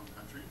common to his home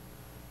country,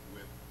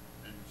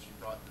 and she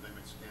thought that they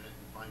might scan it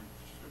and find,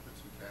 she's going to put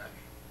some cash.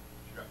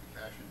 She got the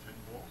cash in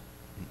tinfoil.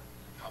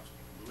 The cops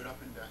blew it up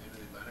into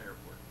the Atlanta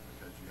airport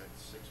because you had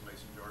 6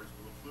 mason jars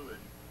full of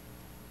fluid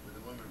with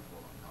aluminum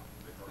foil on top.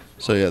 They thought it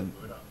was So yeah,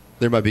 blew it up.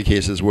 there might be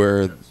cases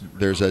where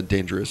there's a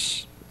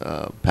dangerous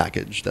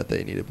package that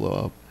they need to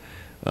blow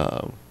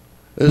up.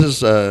 This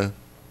is, I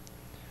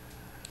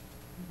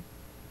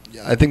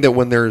think that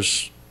when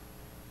there's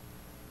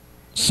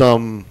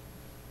some,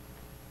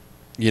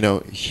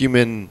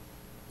 human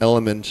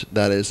element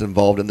that is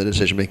involved in the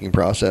decision-making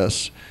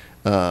process,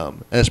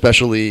 and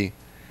especially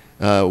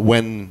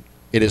when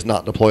it is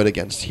not deployed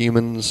against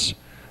humans,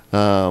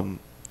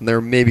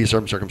 there may be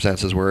some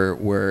circumstances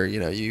where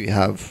you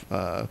have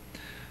a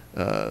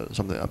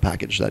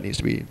package that needs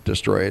to be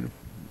destroyed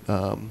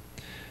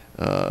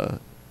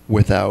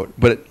without.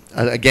 But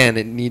again,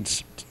 it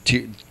needs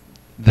to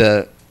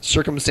the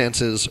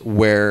circumstances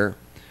where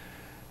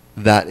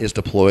that is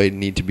deployed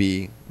need to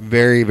be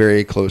very,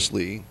 very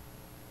closely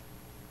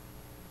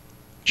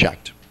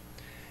checked,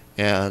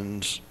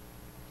 and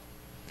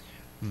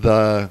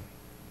the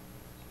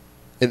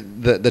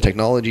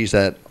technologies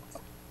that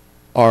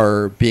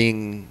are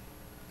being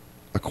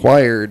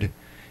acquired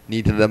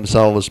need to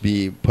themselves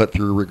be put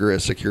through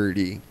rigorous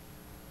security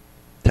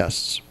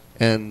tests.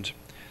 And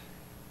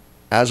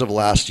as of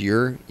last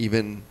year,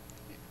 even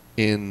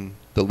in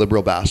the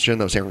liberal bastion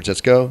of San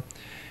Francisco,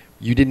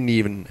 you didn't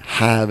even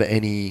have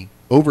any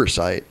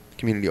oversight,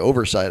 community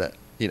oversight,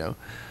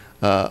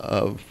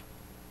 of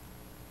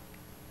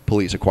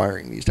police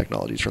acquiring these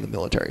technologies from the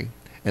military.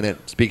 And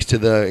it speaks to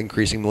the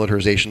increasing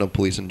militarization of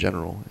police in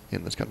general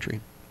in this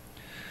country.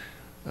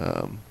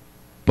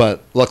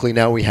 But luckily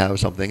now we have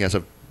something as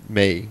of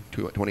May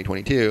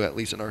 2022, at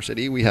least in our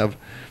city, we have,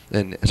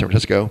 in San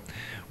Francisco,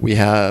 we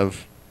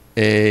have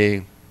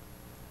a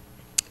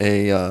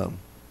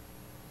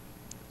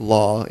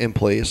law in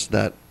place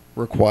that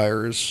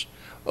requires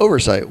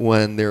oversight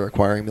when they're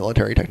acquiring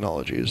military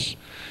technologies.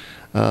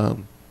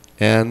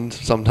 And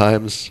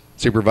sometimes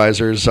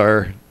supervisors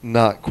are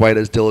not quite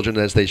as diligent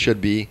as they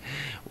should be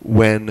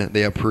when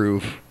they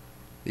approve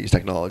these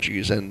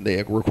technologies, and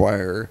they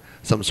require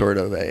some sort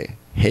of a,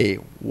 hey,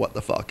 what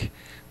the fuck?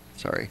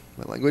 Sorry,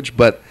 my language,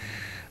 but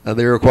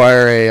they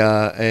require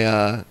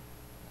a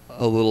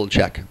little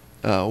check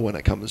when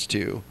it comes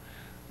to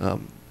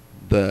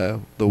the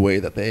way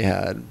that they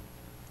had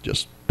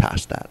just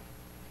passed that.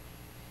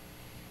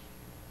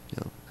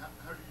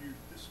 How do you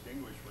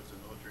distinguish what's a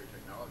military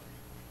technology?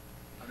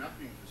 I'm not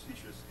being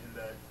facetious in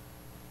that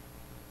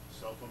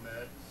cell phone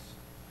meds,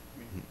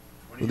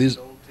 20 years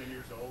old, 10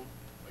 years old,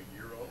 a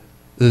year old.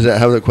 Is that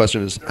how the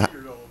question is?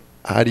 30-year-old.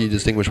 How do you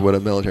distinguish what a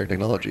military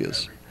technology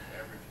is?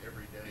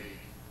 Every day.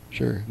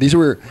 Sure. These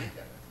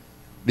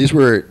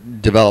were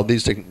developed.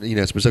 These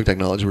specific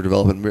technologies were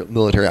developed in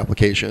military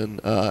application,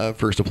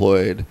 first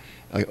deployed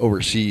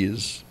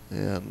overseas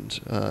and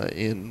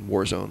in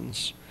war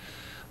zones.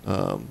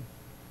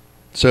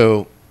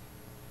 So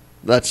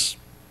that's,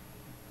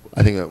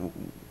 I think,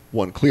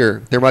 one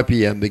clear. There might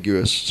be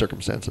ambiguous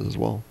circumstances as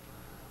well,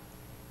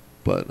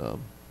 but yeah.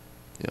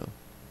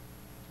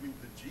 I mean,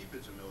 the Jeep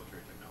is a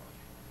military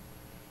technology.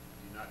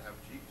 Do you not have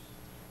Jeeps?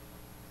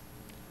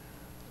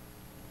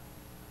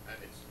 And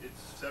it's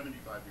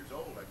 75 years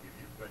old, I give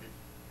you, but it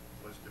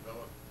was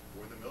developed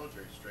for the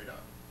military straight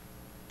up.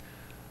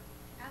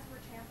 As were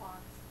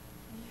tampons.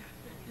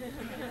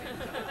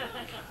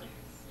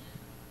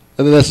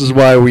 And this is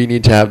why we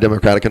need to have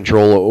democratic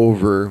control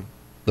over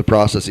the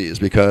processes,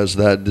 because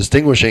that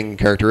distinguishing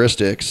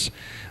characteristics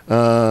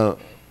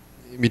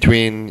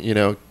between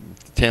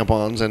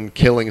tampons and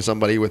killing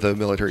somebody with a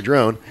military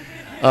drone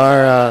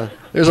are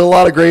there's a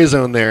lot of gray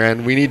zone there,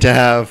 and we need to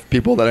have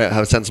people that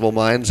have sensible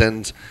minds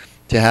and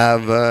to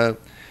have a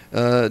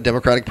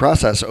democratic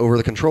process over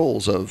the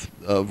controls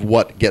of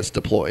what gets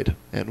deployed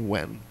and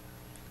when.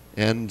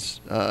 And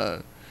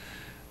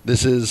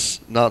this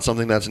is not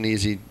something that's an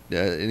easy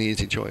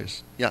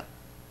choice. Yeah.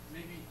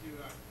 Maybe to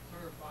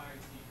clarify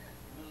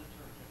the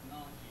military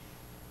technology,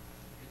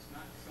 it's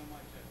not so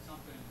much that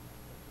something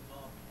was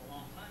developed a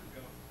long time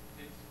ago.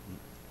 It's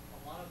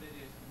a lot of it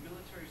is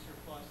military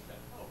surplus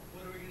that,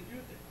 what are we going to do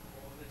with it?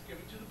 Well, let's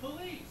give it to the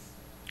police.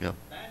 Yeah.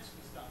 That's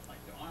the stuff, like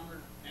the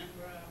armored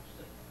aircrafts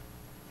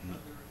and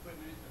other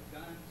equipment,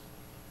 the guns,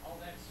 all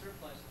that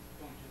surplus is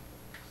going to the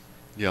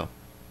police. Yeah.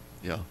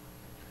 Yeah.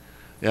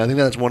 Yeah, I think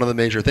that's one of the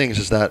major things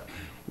is that,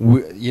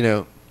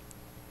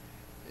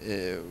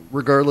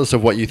 regardless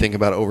of what you think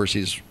about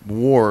overseas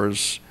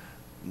wars,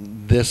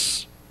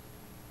 this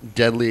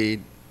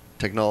deadly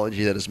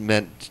technology that is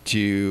meant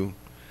to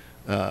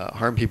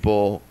harm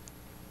people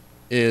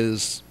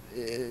is,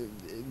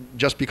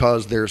 just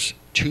because there's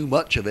too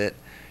much of it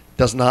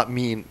does not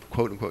mean,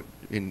 quote unquote,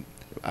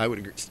 I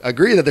would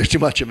agree that there's too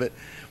much of it,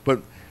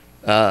 but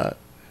that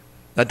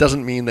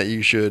doesn't mean that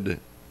you should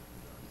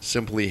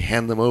simply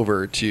hand them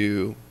over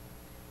to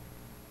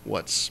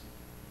what's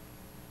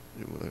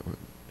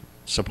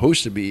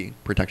supposed to be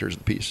protectors of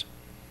the peace.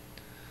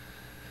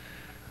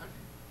 How do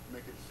you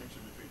make a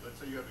distinction between,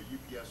 let's say you have a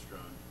UPS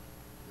drone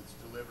that's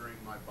delivering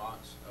my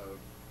box of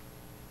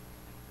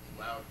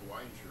loud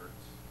Hawaiian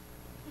shirts.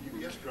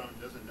 The UPS drone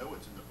doesn't know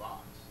what's in the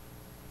box.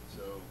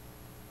 So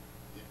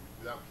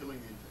without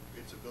killing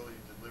its ability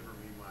to deliver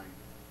me my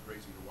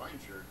crazy Hawaiian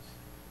shirts,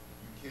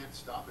 you can't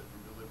stop it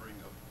from delivering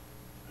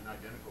an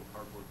identical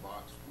cardboard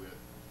box with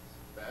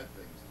bad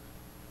things in it.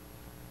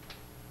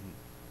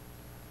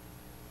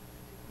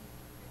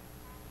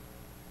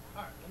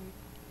 All right, let me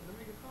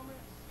make a comment.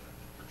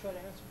 Try to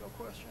answer your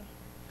question.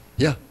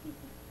 Yeah.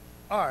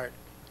 All right.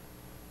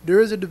 There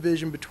is a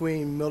division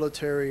between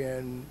military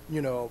and,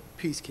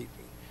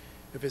 peacekeeping.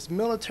 If it's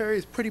military,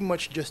 it's pretty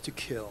much just to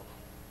kill.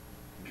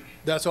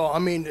 That's all. I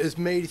mean, it's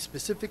made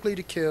specifically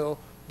to kill,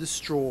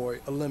 destroy,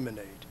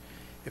 eliminate.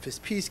 If it's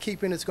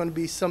peacekeeping, it's going to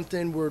be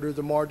something where there's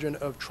a margin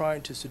of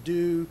trying to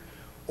subdue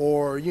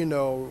or,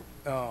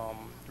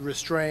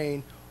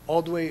 restrain,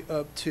 all the way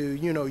up to,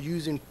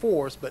 using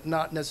force, but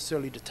not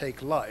necessarily to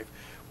take life.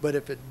 But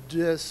if it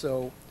does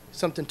so,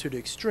 something to the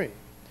extreme.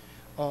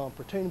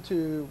 Pertaining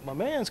to my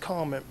man's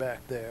comment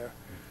back there,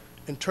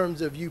 in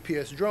terms of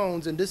UPS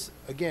drones, and this,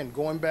 again,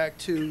 going back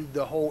to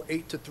the whole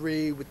 8 to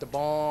 3 with the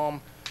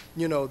bomb,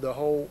 the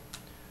whole,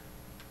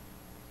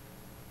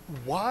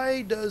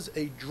 why does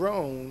a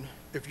drone,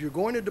 if you're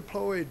going to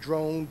deploy a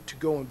drone to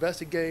go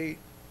investigate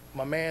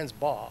my man's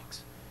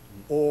box,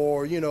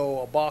 or,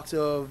 a box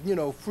of,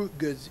 fruit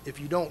goods, if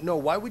you don't know,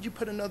 why would you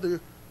put another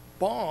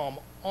bomb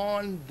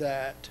on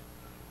that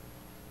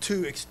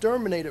to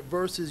exterminate it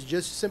versus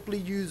just simply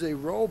use a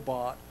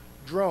robot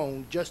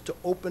drone just to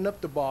open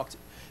up the box?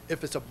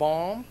 If it's a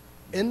bomb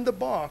in the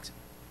box,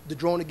 the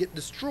drone will get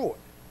destroyed,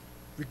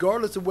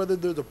 regardless of whether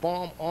there's a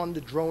bomb on the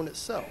drone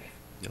itself.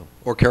 Yeah.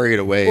 Or carry it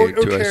away Or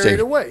to a carry safe. it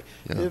away.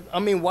 Yeah.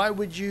 Why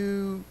would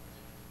you?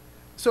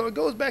 So it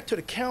goes back to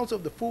the council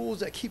of the fools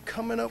that keep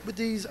coming up with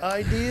these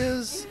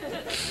ideas.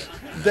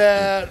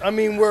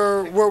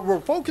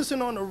 We're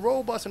focusing on the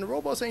robots, and the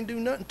robots ain't do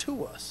nothing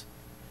to us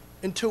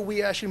until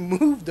we actually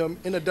move them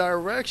in a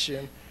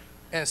direction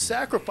and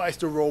sacrifice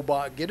the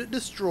robot, get it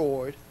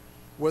destroyed,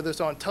 whether it's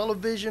on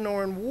television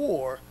or in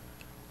war.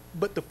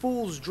 But the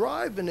fools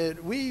driving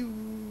it,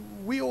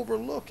 we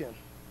overlooking.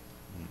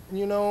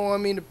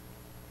 Maybe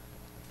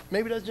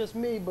that's just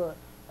me, but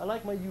I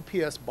like my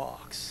UPS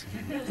box.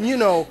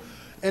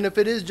 And if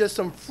it is just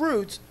some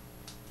fruits,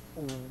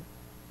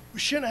 we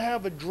shouldn't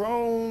have a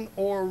drone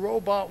or a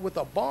robot with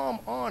a bomb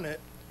on it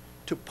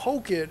to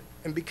poke it,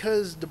 and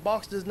because the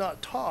box does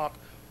not talk,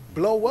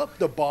 blow up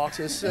the box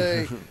and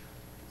say,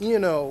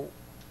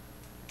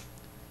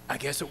 I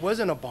guess it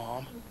wasn't a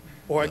bomb,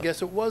 or I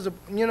guess it was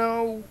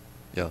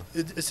Yeah.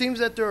 It seems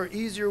that there are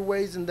easier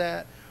ways in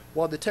that.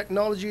 While the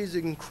technology is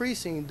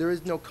increasing, there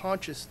is no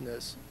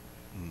consciousness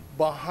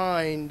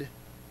behind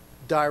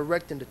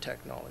directing the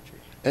technology.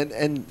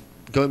 And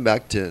going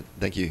back to,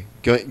 thank you,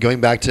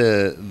 going back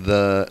to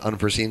the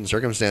unforeseen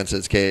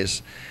circumstances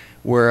case,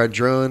 where a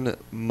drone,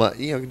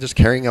 just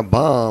carrying a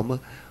bomb,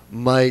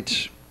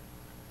 might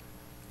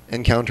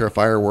encounter a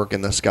firework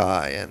in the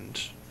sky and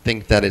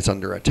think that it's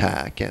under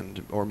attack,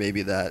 or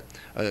maybe that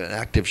an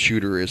active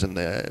shooter is in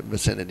the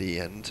vicinity,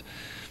 and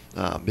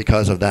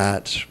because of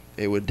that,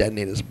 it would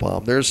detonate as a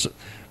bomb. There's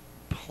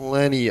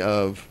plenty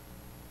of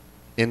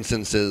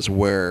instances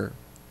where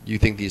you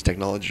think these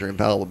technologies are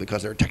infallible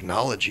because they're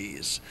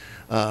technologies,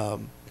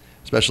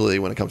 especially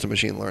when it comes to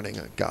machine learning.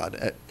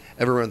 God,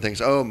 everyone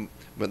thinks, oh,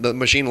 the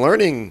machine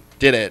learning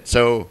did it,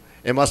 so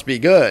it must be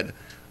good.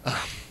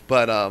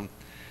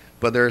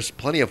 But there's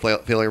plenty of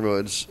failure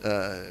modes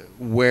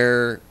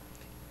where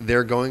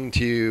they're going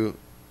to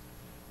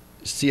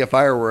see a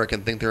firework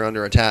and think they're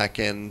under attack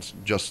and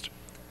just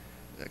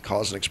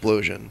cause an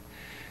explosion.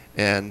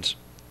 And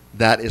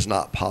that is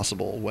not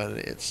possible when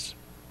it's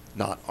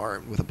not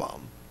armed with a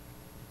bomb.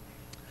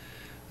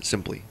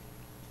 Simply.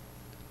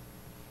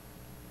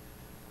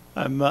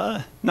 I'm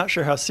not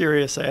sure how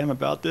serious I am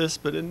about this,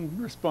 but in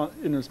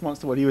response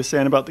to what he was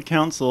saying about the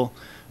council,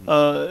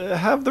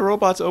 have the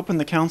robots open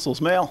the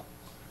council's mail.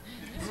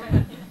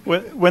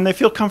 When they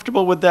feel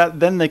comfortable with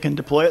that, then they can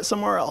deploy it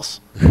somewhere else.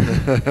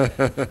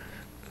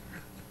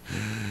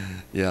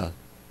 Yeah.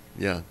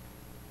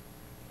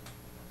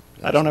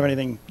 I don't have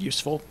anything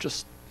useful,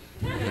 just...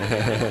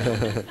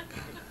 I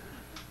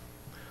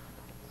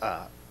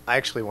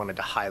actually wanted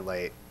to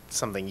highlight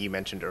something you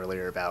mentioned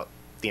earlier about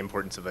the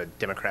importance of a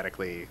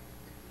democratically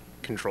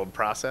controlled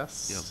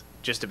process. Yeah.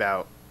 Just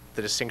about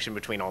the distinction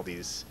between all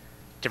these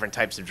different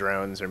types of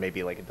drones, or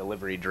maybe like a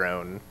delivery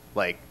drone.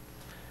 Like,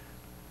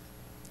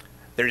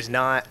 it's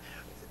not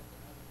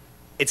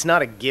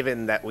a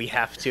given that we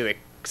have to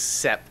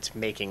accept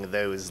making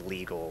those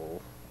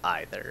legal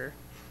either.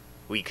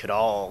 We could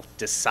all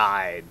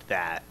decide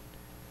that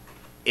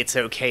it's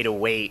okay to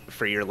wait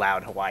for your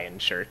loud Hawaiian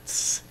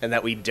shirts, and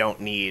that we don't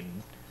need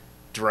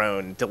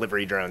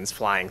delivery drones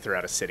flying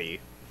throughout a city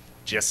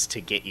just to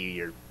get you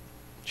your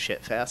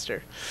shit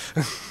faster.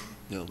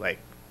 Yeah.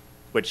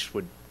 Which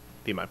would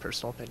be my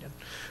personal opinion.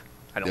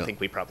 I don't Yeah. think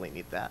we probably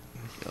need that.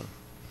 Yeah.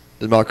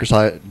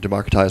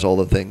 Democratize all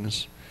the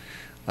things.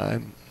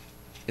 I'm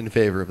in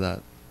favor of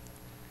that,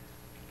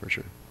 for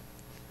sure.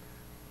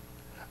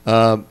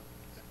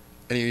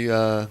 Any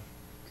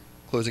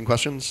closing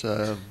questions?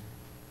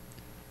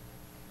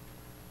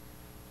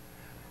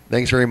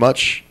 Thanks very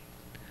much.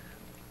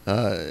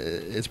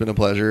 It's been a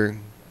pleasure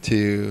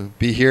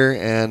be here,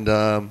 and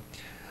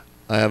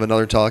I have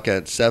another talk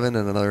at 7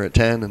 and another at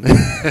 10, and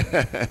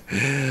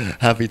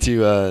happy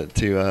to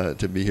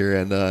be here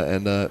and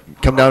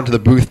come down to the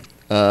booth,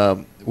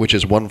 which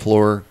is one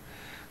floor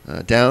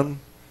down,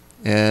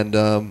 and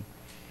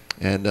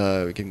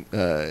we can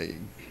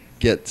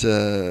get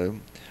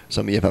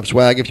some EFF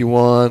swag if you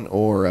want,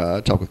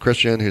 or talk with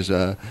Christian, who's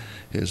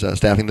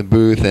staffing the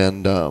booth,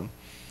 and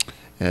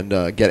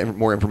get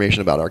more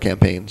information about our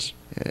campaigns.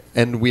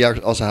 And we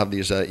also have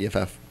these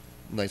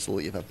nice little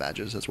EFF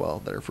badges as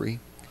well that are free.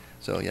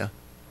 So yeah,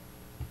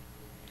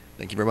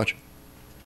 thank you very much.